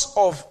focus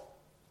of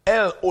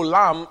El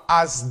Olam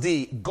as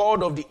the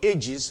God of the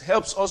ages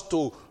helps us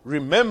to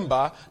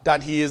remember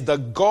that he is the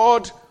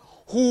God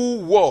who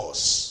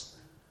was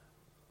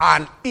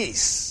and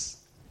is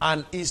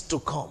to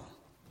come.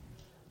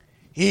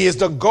 He is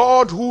the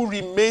God who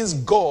remains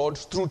God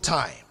through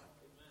time.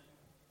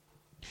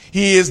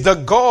 He is the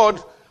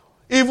God,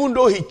 even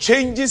though he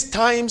changes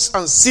times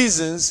and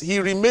seasons, he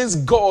remains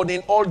God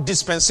in all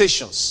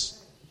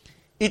dispensations.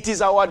 It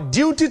is our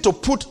duty to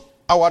put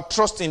our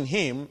trust in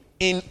him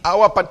in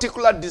our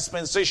particular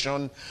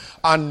dispensation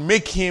and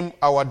make him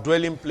our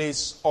dwelling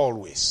place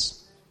always.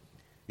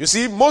 You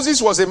see,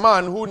 Moses was a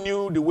man who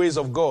knew the ways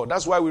of God.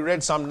 That's why we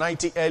read Psalm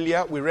 90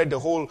 earlier. We read the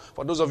whole,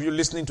 for those of you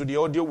listening to the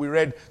audio, we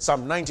read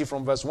Psalm 90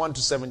 from verse 1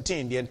 to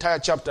 17, the entire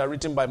chapter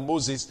written by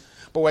Moses.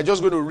 But we're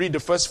just going to read the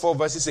first 4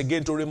 verses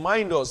again to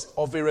remind us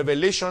of a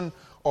revelation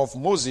of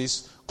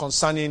Moses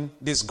concerning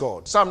this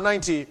God. Psalm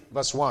 90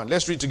 verse 1.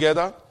 Let's read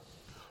together.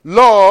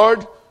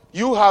 Lord,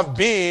 you have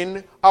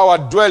been our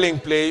dwelling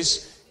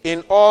place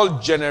in all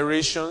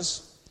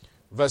generations.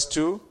 Verse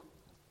 2.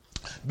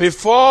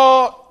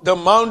 Before the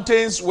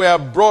mountains were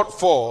brought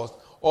forth,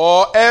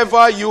 or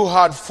ever you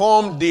had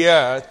formed the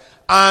earth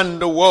and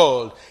the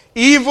world,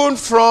 even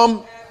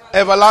from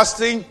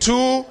everlasting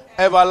to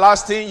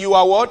everlasting, you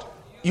are what?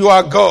 You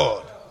are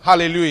God.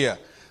 Hallelujah.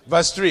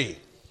 Verse 3.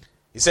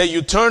 He said,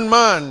 you turn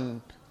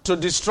man to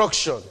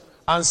destruction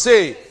and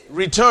say,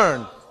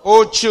 return,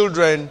 O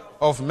children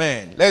of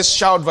men. Let's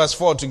shout verse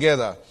 4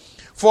 together.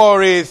 For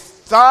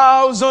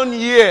 1,000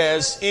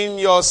 years in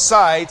your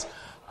sight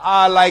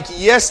are like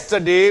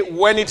yesterday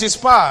when it is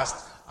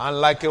past,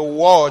 and like a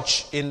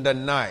watch in the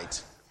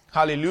night.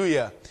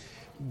 Hallelujah.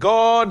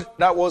 God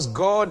that was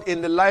God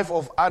in the life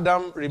of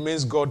Adam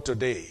remains God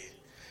today.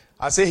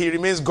 I say he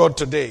remains God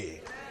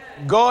today.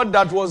 God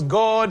that was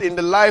God in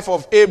the life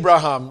of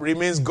Abraham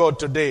remains God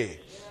today.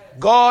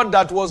 God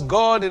that was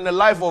God in the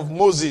life of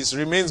Moses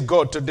remains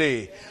God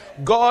today.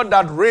 God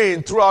that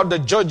reigned throughout the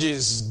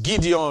judges,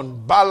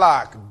 Gideon,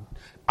 Balak,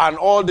 and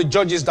all the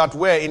judges that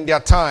were in their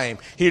time,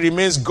 he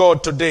remains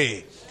God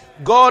today.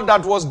 God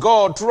that was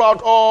God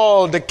throughout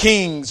all the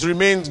kings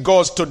remains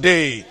God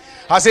today.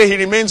 I say he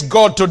remains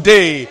God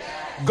today.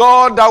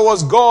 God that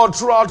was God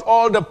throughout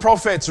all the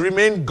prophets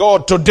remains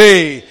God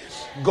today.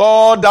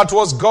 God that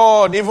was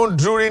God even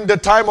during the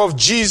time of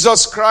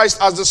Jesus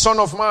Christ as the Son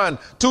of Man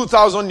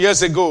 2,000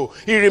 years ago,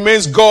 he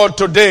remains God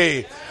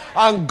today.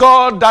 And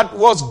God that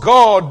was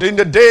God in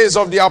the days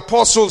of the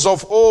apostles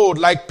of old,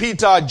 like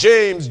Peter,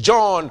 James,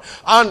 John,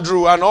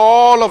 Andrew, and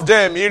all of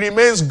them, he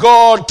remains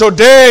God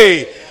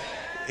today.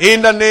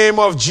 In the name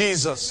of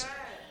Jesus.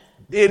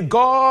 The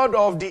God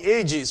of the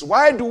ages.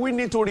 Why do we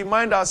need to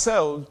remind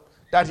ourselves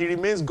that he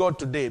remains God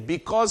today?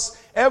 Because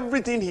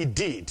everything he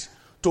did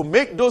to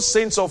make those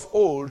saints of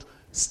old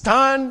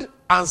stand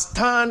as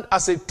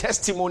a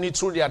testimony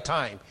through their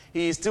time,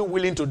 he is still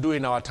willing to do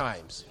in our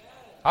times.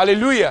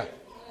 Hallelujah.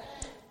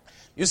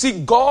 You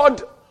see,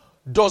 God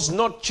does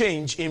not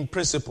change in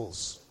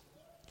principles.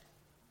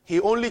 He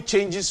only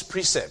changes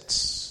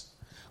precepts.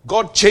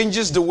 God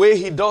changes the way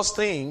he does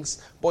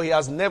things, but he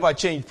has never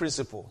changed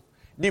principle.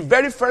 The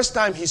very first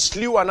time he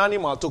slew an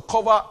animal to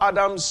cover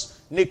Adam's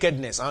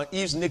nakedness and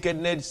Eve's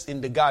nakedness in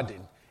the garden,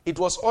 it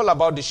was all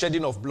about the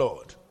shedding of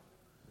blood.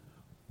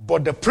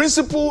 But the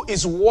principle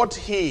is what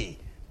he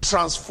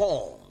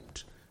transformed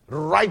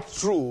right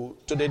through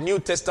to the New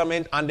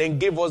Testament and then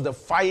gave us the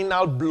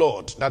final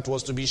blood that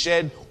was to be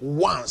shed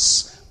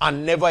once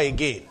and never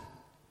again.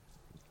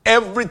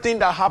 Everything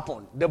that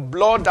happened, the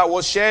blood that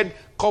was shed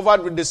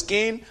covered with the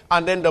skin,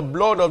 and then the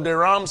blood of the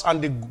rams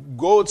and the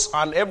goats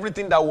and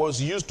everything that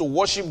was used to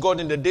worship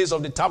God in the days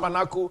of the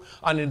tabernacle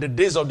and in the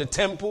days of the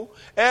temple,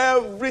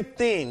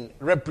 everything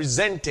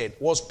represented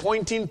was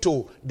pointing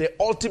to the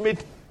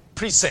ultimate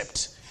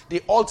precept,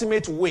 the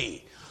ultimate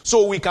way.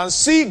 So we can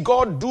see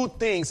God do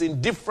things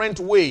in different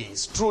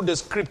ways through the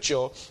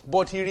scripture,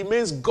 but he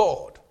remains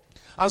God.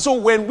 And so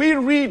when we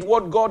read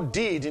what God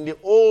did in the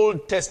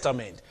Old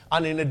Testament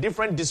and in the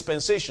different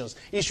dispensations,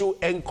 it should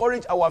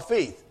encourage our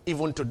faith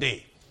even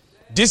today.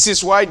 This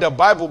is why the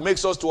Bible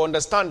makes us to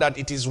understand that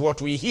it is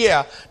what we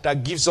hear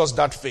that gives us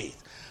that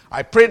faith.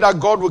 I pray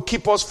that God will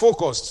keep us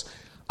focused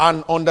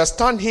and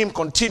understand him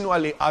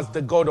continually as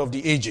the God of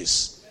the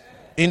ages.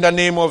 In the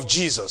name of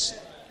Jesus.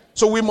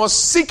 So we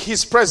must seek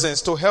his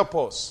presence to help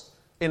us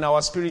in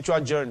our spiritual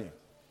journey.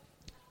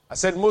 I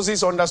said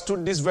Moses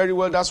understood this very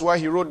well. That's why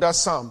he wrote that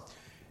psalm.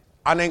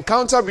 an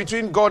encounter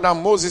between God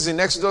and Moses in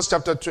Exodus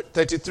chapter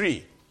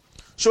 33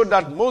 showed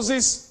that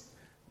Moses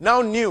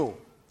now knew,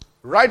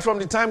 right from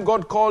the time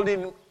God called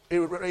in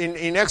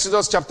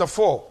Exodus chapter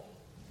 4,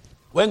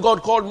 when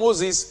God called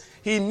Moses,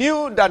 he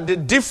knew that the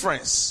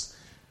difference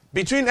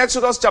between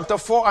Exodus chapter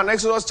 4 and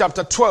Exodus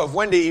chapter 12,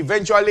 when they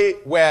eventually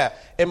were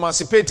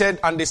emancipated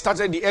and they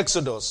started the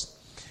Exodus,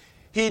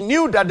 he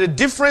knew that the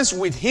difference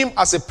with him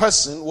as a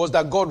person was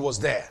that God was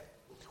there.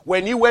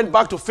 When he went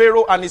back to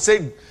Pharaoh and he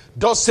said,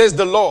 "Thus says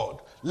the Lord,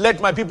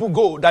 let my people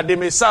go that they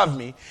may serve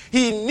me,"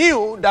 he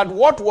knew that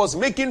what was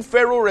making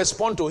Pharaoh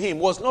respond to him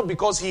was not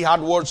because he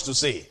had words to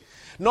say,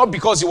 not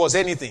because he was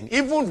anything.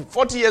 Even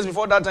 40 years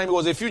before that time, he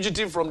was a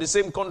fugitive from the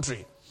same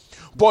country.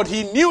 But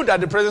he knew that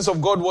the presence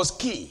of God was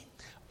key.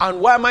 And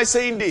why am I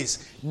saying this?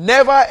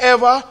 Never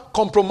ever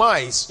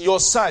compromise your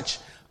search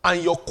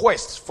and your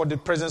quest for the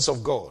presence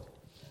of God.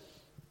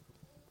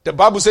 The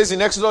Bible says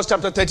in Exodus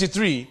chapter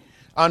 33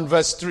 and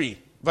verse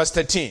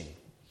 13.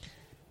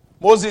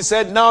 Moses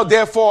said, "Now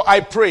therefore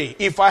I pray,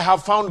 if I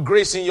have found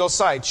grace in your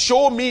sight,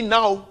 show me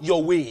now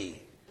your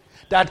way,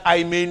 that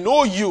I may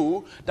know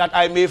you, that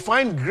I may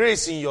find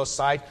grace in your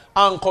sight,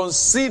 and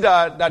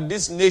consider that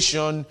this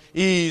nation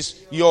is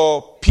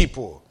your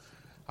people."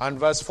 And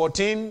verse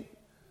 14,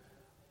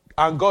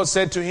 and God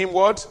said to him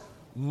what?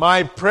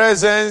 "My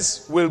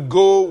presence will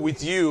go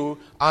with you,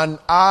 and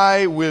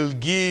I will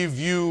give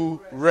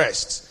you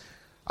rest."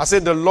 I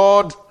said, the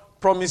Lord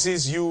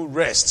promises you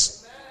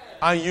rest,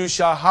 and you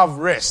shall have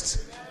rest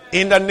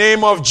in the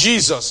name of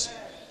Jesus.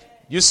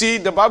 You see,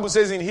 the Bible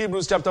says in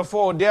Hebrews chapter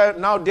 4,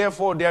 now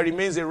therefore there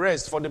remains a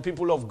rest for the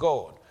people of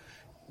God.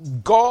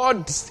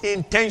 God's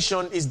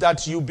intention is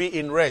that you be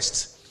in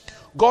rest.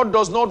 God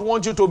does not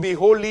want you to be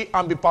holy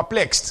and be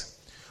perplexed.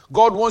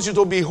 God wants you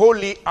to be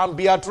holy and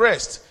be at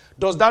rest.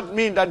 Does that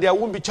mean that there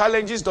won't be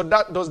challenges?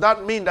 Does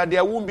that mean that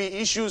there won't be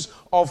issues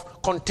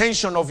of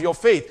contention of your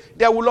faith?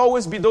 There will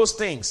always be those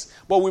things.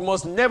 But we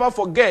must never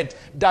forget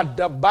that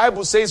the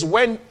Bible says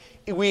when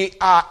we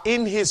are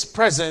in his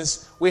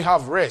presence, we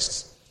have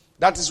rest.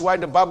 That is why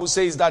the Bible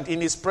says that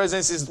in his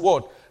presence is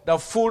what? The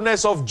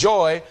fullness of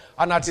joy,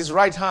 and at his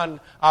right hand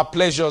are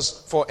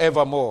pleasures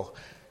forevermore.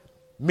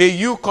 May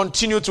you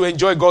continue to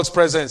enjoy God's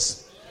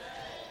presence.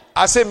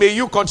 I say, may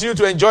you continue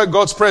to enjoy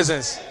God's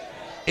presence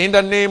in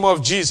the name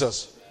of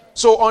Jesus.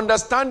 So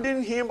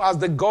understanding him as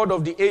the God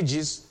of the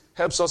ages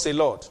helps us a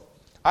lot.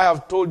 I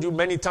have told you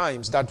many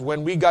times that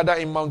when we gather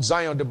in Mount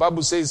Zion, the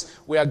Bible says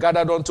we are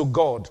gathered unto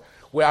God.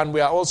 And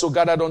we are also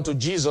gathered unto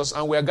Jesus,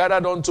 and we are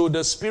gathered unto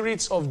the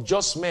spirits of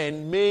just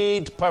men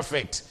made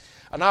perfect.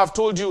 And I have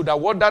told you that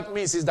what that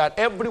means is that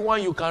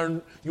everyone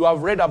you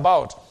have read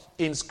about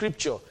in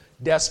Scripture,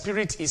 their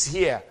spirit is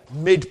here,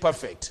 made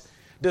perfect.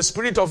 The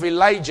spirit of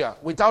Elijah,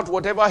 without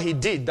whatever he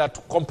did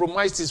that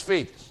compromised his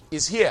faith,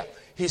 is here.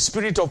 His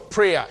spirit of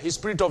prayer, his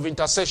spirit of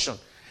intercession.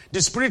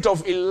 The spirit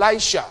of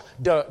Elisha,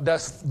 the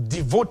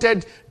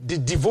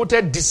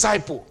devoted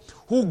disciple,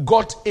 who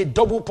got a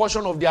double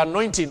portion of the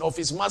anointing of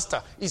his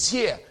master, is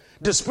here.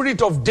 The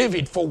spirit of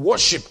David for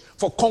worship,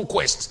 for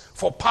conquest,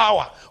 for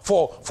power,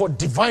 for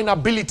divine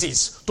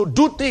abilities, to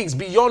do things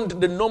beyond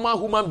the normal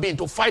human being,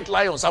 to fight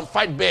lions and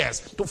fight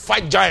bears, to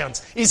fight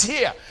giants, is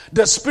here.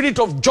 The spirit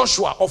of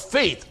Joshua, of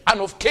faith, and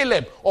of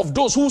Caleb, of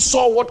those who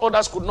saw what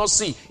others could not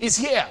see, is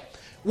here.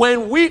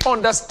 When we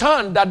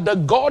understand that the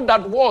God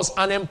that was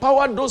and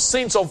empowered those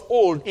saints of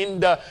old in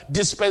the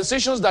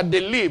dispensations that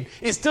they lived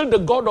is still the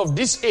God of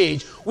this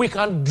age, we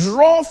can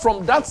draw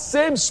from that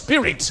same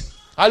spirit.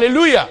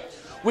 Hallelujah.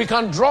 We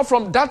can draw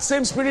from that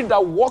same spirit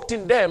that walked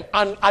in them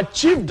and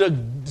achieve the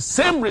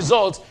same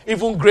results,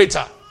 even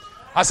greater.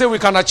 I say we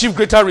can achieve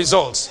greater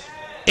results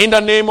in the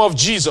name of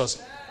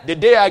Jesus. The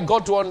day I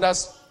got to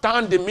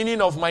understand the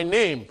meaning of my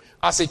name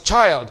as a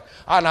child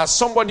and as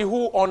somebody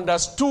who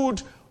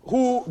understood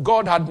who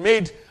God had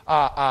made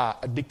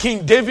the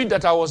King David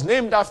that I was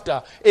named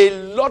after, a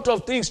lot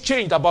of things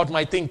changed about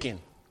my thinking.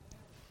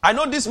 I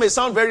know this may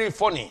sound very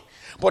funny,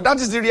 but that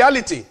is the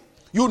reality.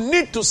 You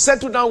need to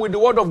settle down with the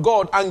Word of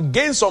God and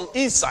gain some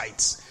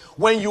insights.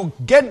 When you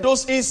get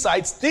those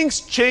insights,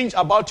 things change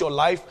about your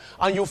life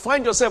and you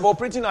find yourself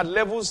operating at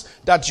levels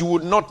that you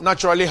would not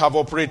naturally have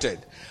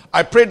operated.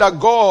 I pray that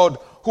God,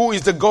 who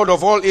is the God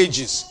of all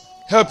ages,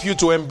 help you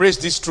to embrace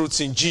these truths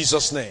in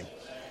Jesus' name.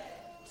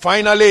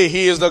 Finally,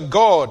 he is the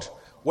God.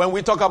 When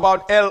we talk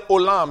about El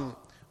Olam,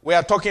 we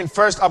are talking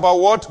first about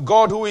what?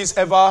 God who is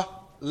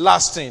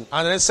everlasting.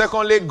 And then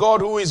secondly,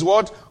 God who is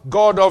what?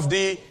 God of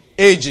the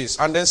ages.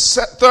 And then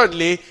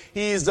thirdly,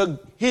 he is the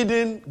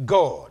hidden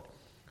God,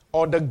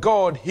 or the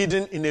God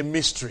hidden in a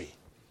mystery.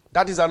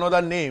 That is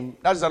another name.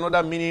 That is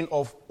another meaning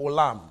of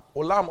Olam.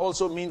 Olam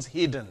also means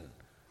hidden,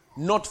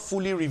 not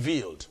fully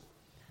revealed.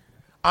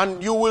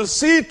 And you will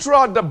see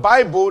throughout the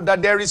Bible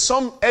that there is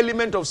some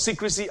element of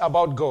secrecy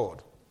about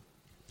God.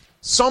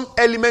 Some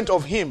element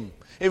of him.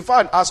 In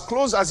fact, as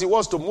close as he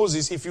was to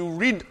Moses, if you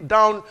read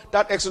down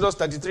that Exodus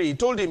 33, he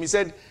told him, he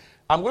said,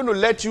 I'm going to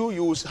let you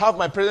will have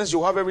my presence, you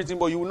will have everything,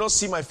 but you will not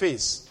see my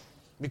face.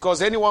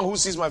 Because anyone who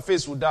sees my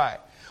face will die.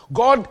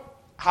 God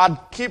had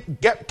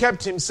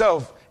kept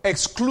himself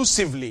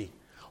exclusively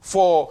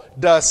for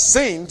the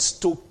saints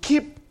to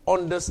keep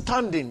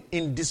understanding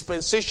in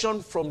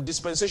dispensation from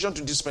dispensation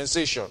to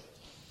dispensation.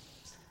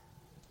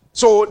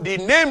 So the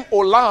name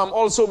Olam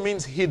also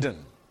means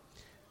hidden.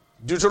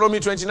 Deuteronomy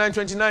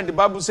 29:29, the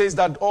Bible says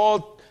that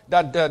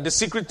the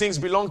secret things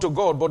belong to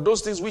God, but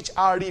those things which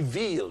are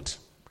revealed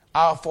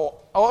are for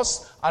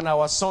us and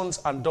our sons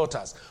and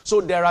daughters.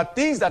 So there are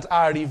things that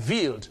are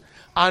revealed,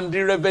 and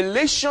the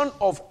revelation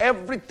of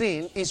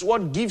everything is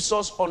what gives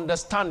us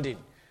understanding.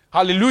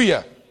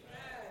 Hallelujah.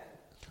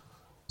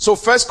 So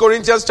 1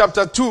 Corinthians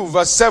chapter 2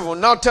 verse 7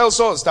 now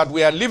tells us that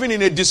we are living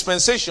in a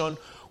dispensation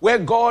where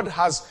God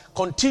has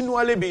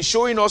continually been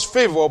showing us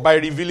favor by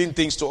revealing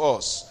things to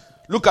us.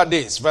 Look at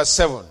this, verse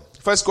 7.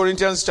 1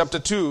 Corinthians chapter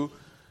 2,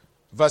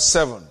 verse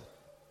 7.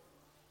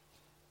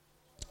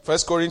 1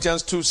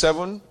 Corinthians 2,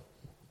 7.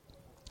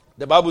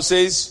 The Bible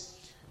says,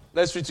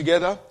 let's read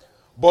together.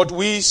 But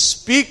we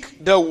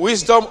speak the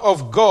wisdom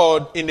of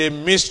God in a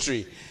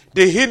mystery,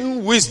 the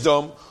hidden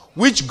wisdom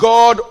which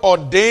God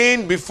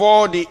ordained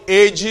before the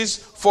ages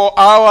for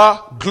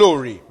our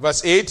glory.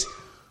 Verse 8.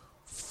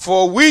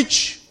 For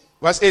which,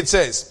 verse 8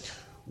 says,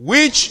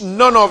 which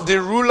none of the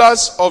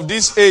rulers of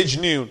this age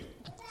knew.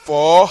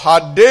 For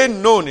had they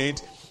known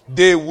it,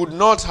 they would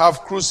not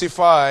have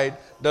crucified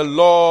the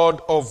Lord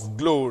of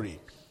glory.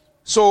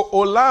 So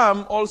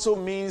Olam also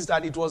means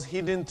that it was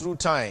hidden through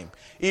time.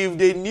 If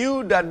they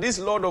knew that this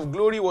Lord of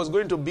glory was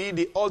going to be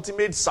the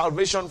ultimate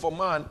salvation for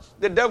man,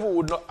 the devil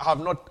would not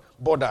have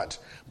bothered.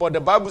 But the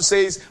Bible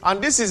says,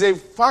 and this is a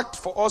fact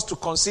for us to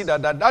consider,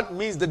 that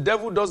means the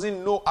devil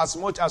doesn't know as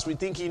much as we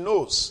think he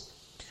knows.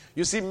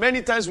 You see,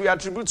 many times we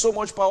attribute so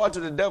much power to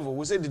the devil.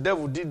 We say the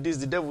devil did this,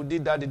 the devil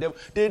did that,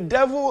 the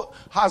devil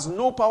has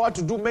no power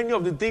to do many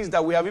of the things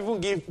that we have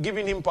even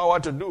given him power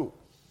to do.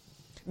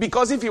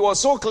 Because if he was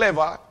so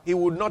clever, he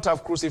would not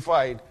have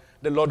crucified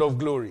the Lord of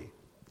glory.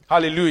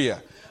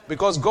 Hallelujah.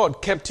 Because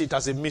God kept it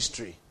as a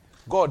mystery.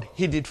 God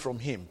hid it from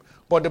him.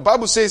 But the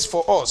Bible says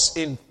for us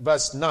in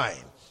verse 9,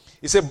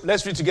 he said,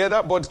 let's read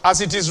together. But as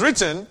it is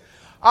written,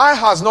 eye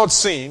has not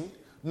seen,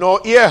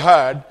 nor ear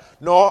heard,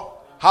 nor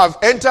have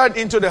entered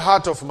into the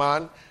heart of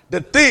man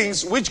the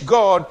things which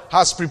God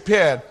has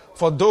prepared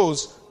for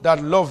those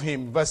that love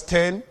him. Verse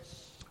 10.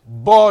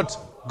 But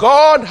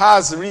God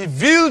has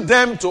revealed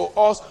them to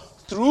us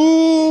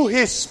through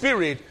his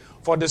Spirit,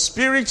 for the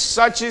Spirit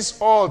searches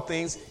all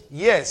things,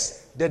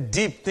 yes, the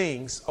deep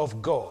things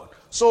of God.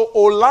 So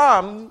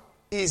Olam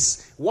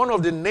is one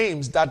of the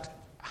names that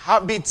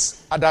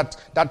habits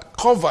that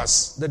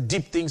covers the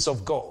deep things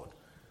of God.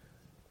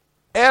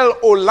 El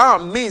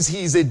Olam means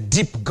he is a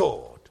deep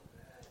God.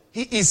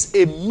 He is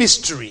a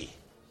mystery.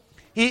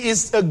 He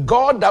is a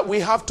God that we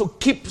have to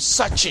keep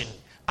searching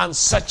and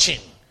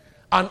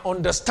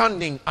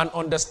understanding and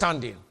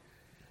understanding.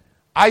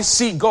 I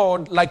see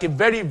God like a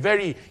very,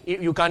 very,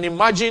 you can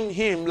imagine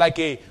him like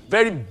a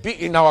very big,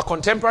 in our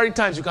contemporary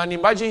times, you can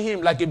imagine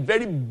him like a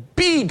very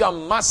big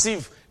and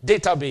massive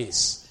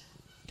database.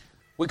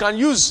 We can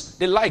use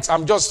the likes,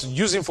 I'm just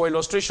using for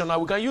illustration now,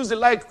 we can use the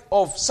like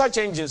of search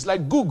engines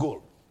like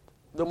Google,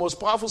 the most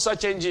powerful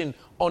search engine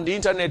on the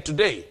internet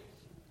today.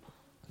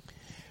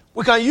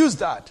 We can use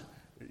that.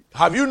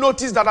 Have you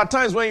noticed that at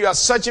times when you are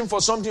searching for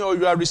something or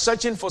you are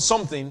researching for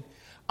something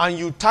and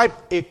you type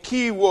a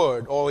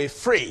keyword or a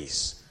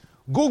phrase,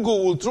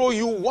 Google will throw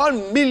you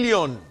 1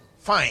 million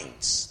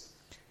finds.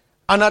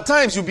 And at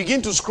times you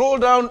begin to scroll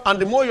down, and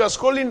the more you are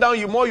scrolling down,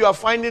 the more you are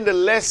finding the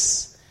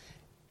less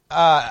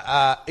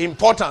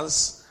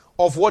importance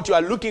of what you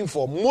are looking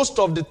for. Most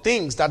of the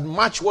things that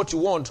match what you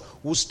want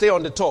will stay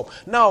on the top.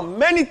 Now,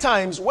 many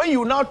times when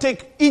you now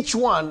take each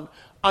one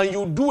and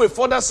you do a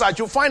further search,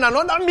 you find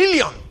another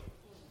million.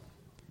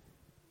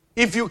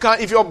 If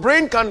your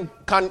brain can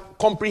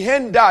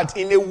comprehend that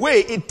in a way,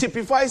 it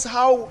typifies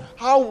how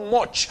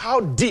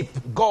deep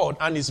God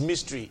and his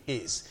mystery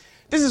is.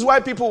 This is why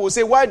people will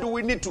say, why do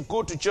we need to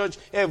go to church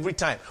every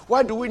time?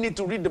 Why do we need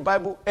to read the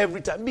Bible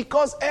every time?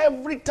 Because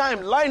every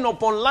time, line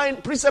upon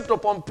line, precept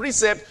upon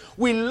precept,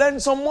 we learn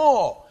some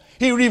more.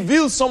 He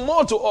reveals some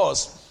more to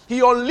us. He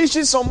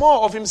unleashes some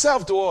more of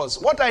himself to us.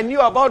 What I knew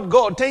about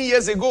God 10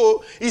 years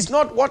ago is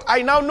not what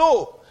I now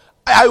know.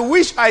 I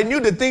wish I knew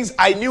the things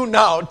I knew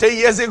now 10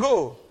 years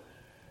ago.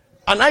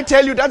 And I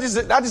tell you, that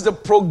is the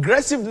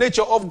progressive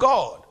nature of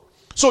God.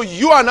 So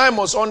you and I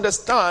must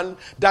understand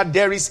that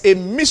there is a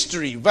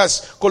mystery.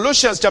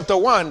 Colossians chapter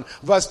 1,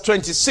 verse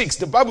 26.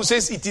 The Bible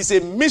says it is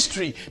a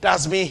mystery that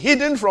has been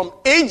hidden from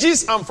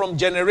ages and from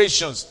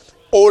generations.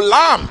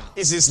 Olam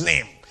is his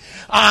name.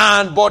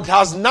 But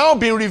has now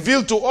been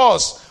revealed to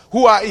us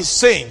who are his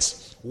saints.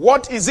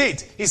 What is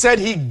it? He said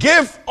he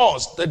gave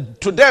us,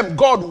 to them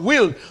God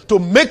willed to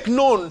make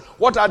known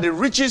what are the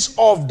riches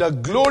of the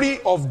glory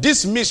of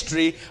this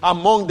mystery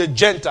among the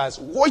Gentiles.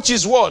 Which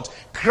is what?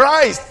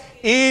 Christ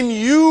in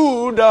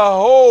you, the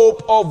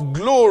hope of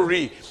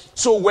glory.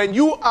 So when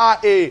you are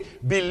a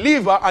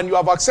believer and you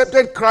have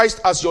accepted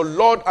Christ as your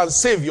Lord and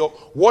Savior,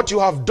 what you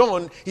have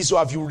done is you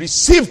have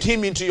received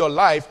him into your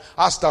life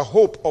as the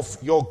hope of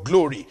your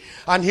glory.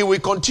 And he will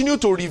continue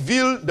to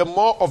reveal the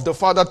more of the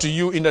Father to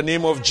you in the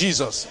name of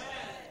Jesus.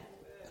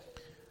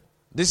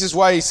 This is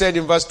why he said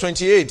in verse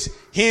 28,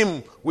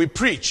 him we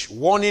preach,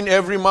 warning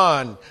every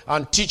man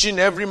and teaching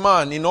every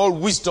man in all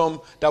wisdom,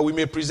 that we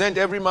may present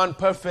every man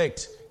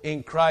perfect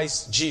in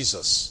Christ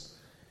Jesus.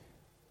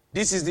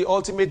 This is the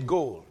ultimate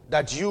goal,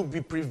 that you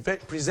be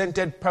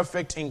presented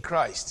perfect in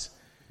Christ.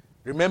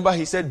 Remember,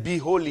 he said, be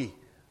holy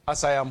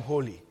as I am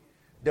holy.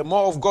 The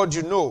more of God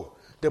you know,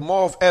 the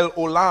more of El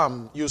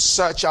Olam you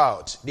search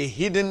out, the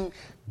hidden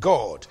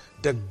God,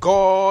 the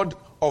God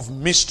of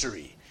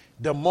mystery.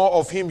 The more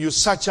of him you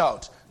search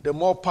out, the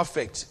more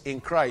perfect in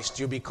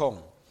Christ you become.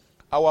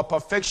 Our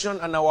perfection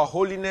and our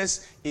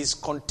holiness is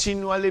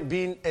continually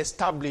being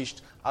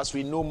established as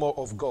we know more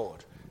of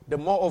God. The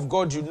more of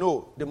God you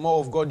know, the more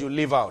of God you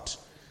live out.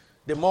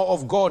 The more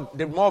of God,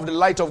 the more of the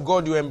light of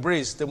God you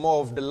embrace, the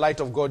more of the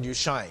light of God you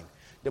shine.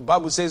 The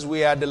Bible says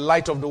we are the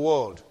light of the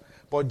world.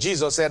 But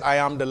Jesus said, I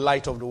am the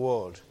light of the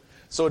world.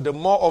 So the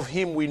more of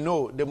him we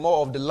know, the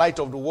more of the light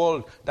of the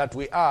world that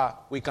we are,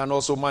 we can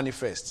also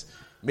manifest.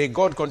 May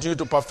God continue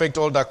to perfect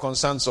all that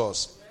concerns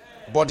us.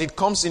 But it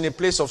comes in a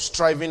place of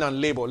striving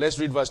and labor. Let's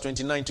read verse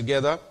 29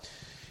 together.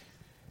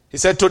 He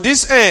said, to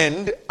this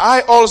end,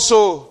 I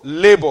also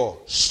labor,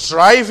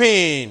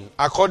 striving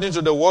according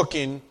to the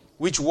working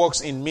which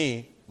works in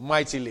me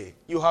mightily.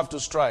 You have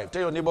to strive.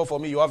 Tell your neighbor, for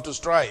me, you have to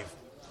strive.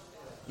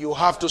 You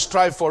have to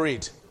strive for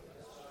it.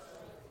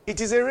 It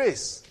is a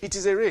race. It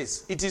is a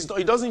race. It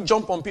doesn't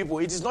jump on people.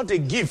 It is not a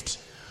gift.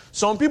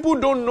 Some people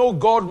don't know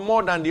God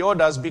more than the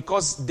others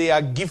because they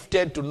are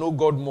gifted to know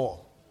God more.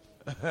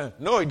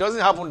 No, it doesn't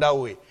happen that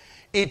way.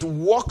 It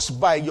works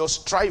by your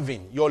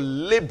striving, your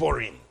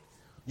laboring.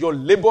 You're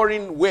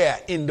laboring where?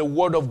 In the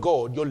Word of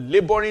God. You're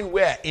laboring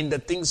where? In the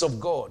things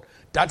of God.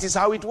 That is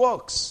how it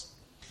works.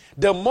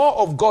 The more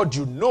of God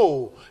you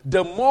know,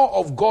 the more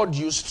of God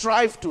you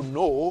strive to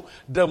know,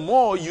 the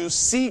more you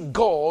see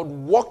God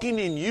working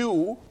in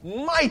you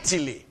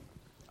mightily.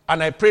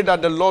 And I pray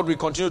that the Lord will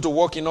continue to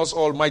work in us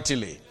all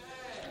mightily.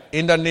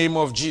 In the name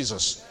of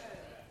Jesus.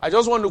 I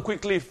just want to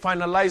quickly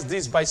finalize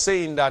this by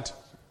saying that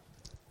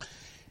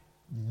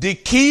the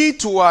key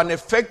to an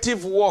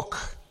effective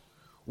walk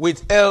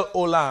with El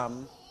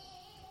Olam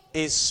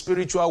is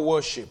spiritual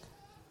worship.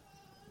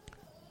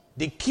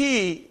 The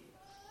key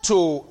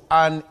to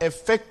an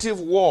effective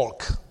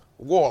walk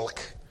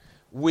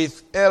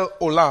with El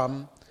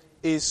Olam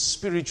is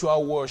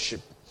spiritual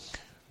worship.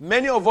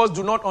 Many of us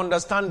do not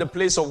understand the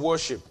place of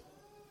worship.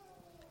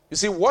 You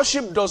see,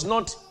 worship does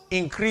not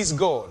increase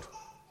God.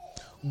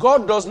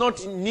 God does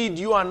not need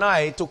you and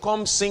I to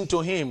come sing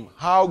to him,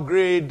 how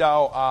great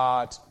thou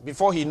art,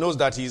 before he knows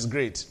that he is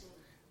great.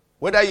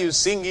 Whether you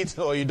sing it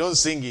or you don't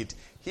sing it,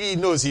 he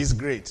knows he's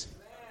great.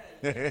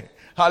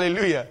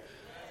 Hallelujah.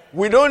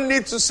 We don't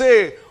need to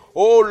say,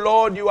 oh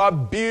Lord, you are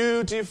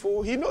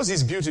beautiful. He knows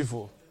he's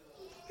beautiful.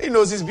 He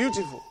knows he's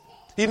beautiful.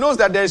 He knows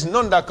that there is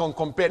none that can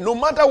compare. No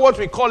matter what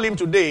we call him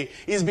today,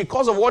 it's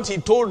because of what he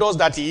told us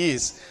that he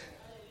is.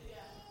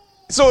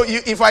 So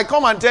if I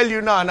come and tell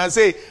you now and I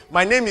say,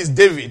 my name is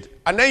David,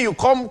 and then you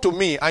come to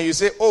me and you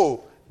say,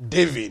 oh,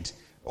 David,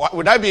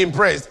 would I be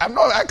impressed?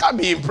 I can't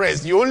be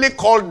impressed. You only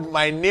called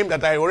my name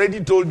that I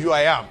already told you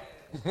I am.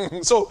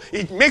 So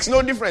it makes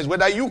no difference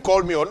whether you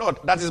call me or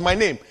not. That is my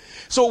name.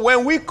 So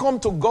when we come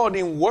to God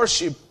in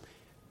worship,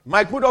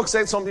 Mike Murdoch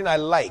said something I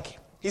like.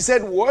 He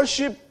said,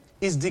 worship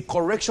is the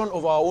correction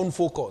of our own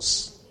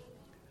focus.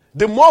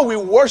 The more we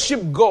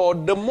worship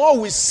God, the more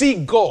we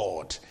see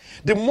God.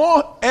 The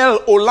more El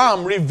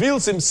Olam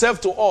reveals himself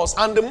to us,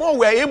 and the more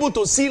we are able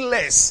to see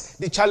less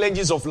the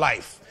challenges of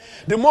life.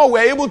 The more we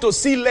are able to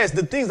see less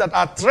the things that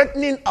are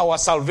threatening our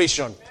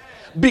salvation.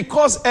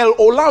 Because El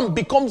Olam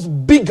becomes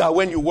bigger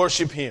when you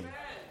worship him.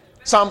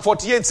 Psalm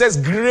 48 says,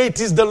 great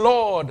is the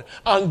Lord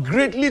and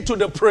greatly to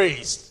the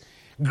praised.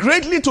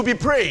 Greatly to be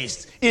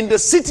praised in the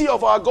city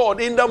of our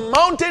God, in the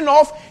mountain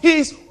of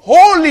his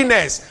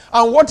holiness.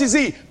 And what is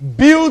he?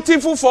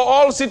 Beautiful for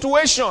all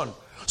situation.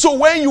 So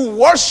when you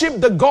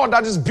worship the God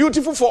that is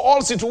beautiful for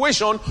all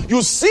situation,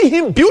 you see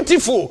him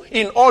beautiful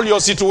in all your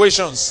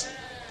situations.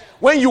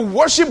 When you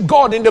worship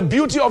God in the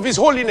beauty of his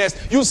holiness,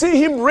 you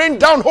see him rain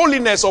down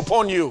holiness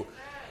upon you.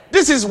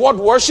 This is what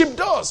worship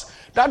does.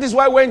 That is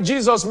why when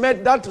Jesus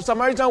met that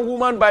Samaritan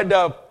woman by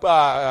the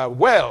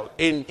well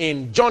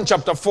in John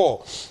chapter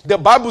 4, the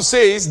Bible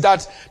says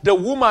that the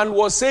woman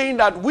was saying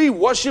that we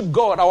worship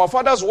God, our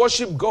fathers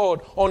worship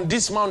God on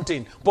this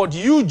mountain, but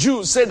you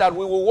Jews say that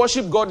we will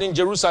worship God in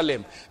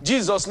Jerusalem.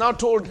 Jesus now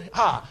told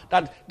her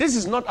that this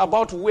is not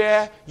about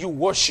where you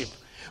worship,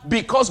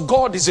 because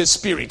God is a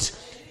spirit.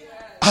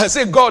 I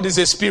say God is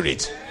a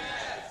spirit.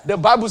 The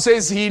Bible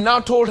says he now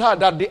told her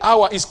that the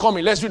hour is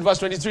coming. Let's read verse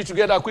 23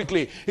 together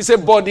quickly. He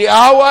said, but the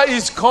hour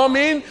is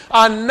coming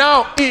and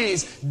now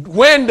is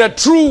when the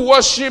true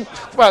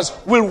worshipers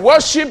will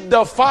worship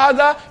the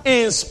Father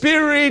in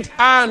spirit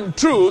and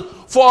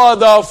truth. For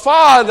the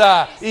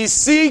Father is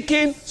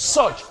seeking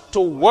such to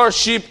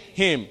worship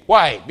him.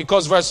 Why?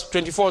 Because verse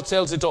 24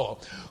 tells it all.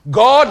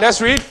 God,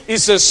 let's read,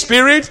 is a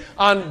spirit,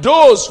 and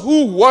those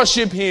who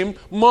worship him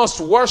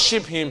must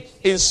worship him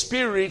in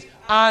spirit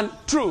and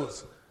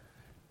truth.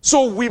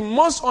 So we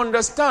must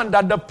understand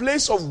that the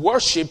place of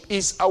worship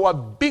is our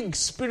big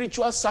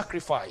spiritual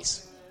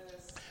sacrifice.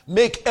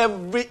 Make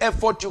every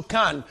effort you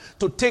can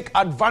to take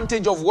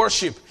advantage of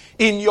worship.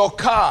 In your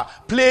car,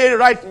 play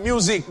right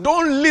music.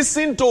 Don't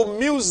listen to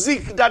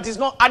music that is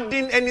not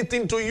adding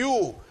anything to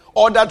you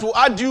or that will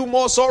add you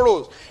more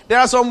sorrows. There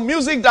are some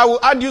music that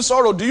will add you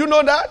sorrow. Do you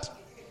know that?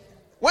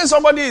 When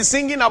somebody is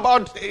singing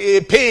about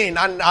pain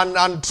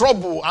and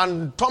trouble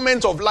and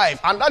torment of life,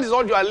 and that is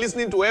what you are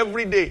listening to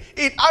every day,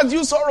 it adds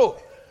you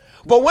sorrow.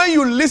 But when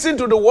you listen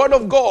to the word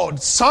of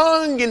God,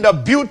 sung in the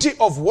beauty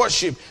of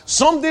worship,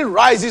 something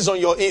rises on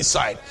your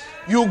inside.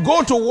 You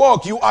go to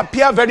work, you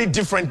appear very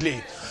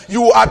differently.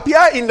 You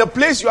appear in the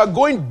place you are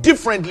going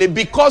differently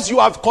because you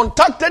have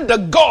contacted the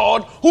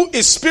God who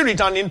is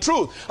spirit and in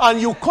truth. And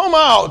you come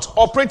out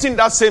operating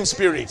that same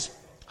spirit.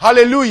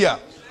 Hallelujah.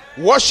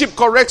 Worship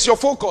corrects your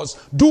focus.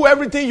 Do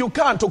everything you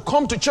can to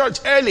come to church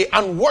early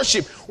and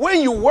worship.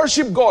 When you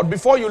worship God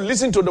before you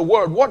listen to the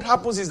word, what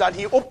happens is that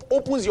he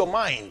opens your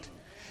mind.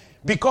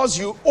 Because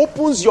you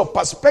opens your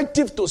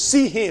perspective to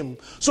see him.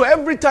 So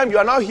every time you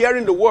are now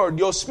hearing the word,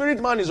 your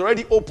spirit man is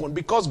already open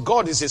because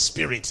God is a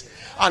spirit.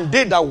 And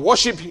they that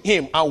worship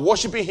him are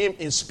worshiping him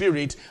in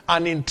spirit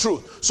and in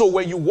truth. So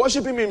when you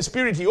worship him in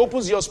spirit, he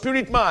opens your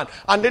spirit man.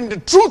 And then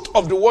the truth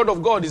of the word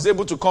of God is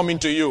able to come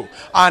into you.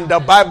 And the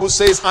Bible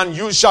says, and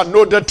you shall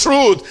know the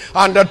truth,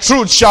 and the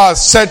truth shall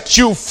set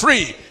you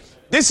free.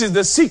 This is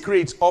the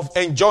secret of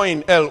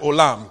enjoying El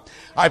Olam.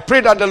 I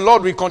pray that the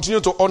Lord will continue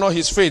to honor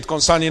his faith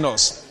concerning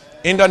us.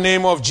 In the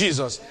name of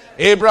Jesus.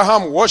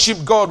 Abraham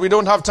worshiped God. We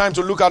don't have time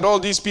to look at all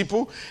these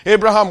people.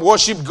 Abraham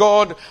worshiped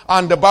God,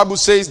 and the Bible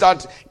says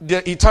that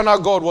the eternal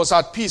God was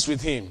at peace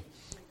with him.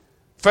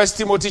 1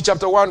 Timothy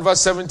chapter 1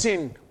 verse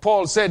 17.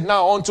 Paul said,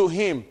 now unto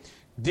him,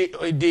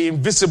 the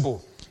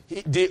invisible,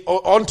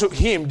 unto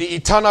him, the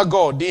eternal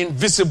God, the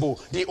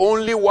invisible, the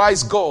only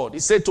wise God. He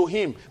said to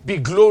him, be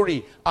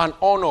glory and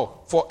honor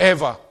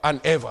forever and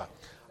ever.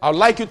 I'd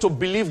like you to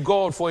believe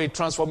God for a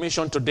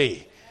transformation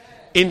today.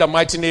 In the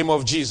mighty name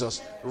of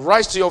Jesus.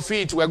 Rise to your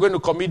feet. We're going to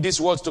commit these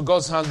words to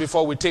God's hands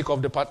before we take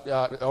of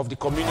the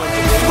communion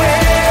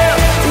today.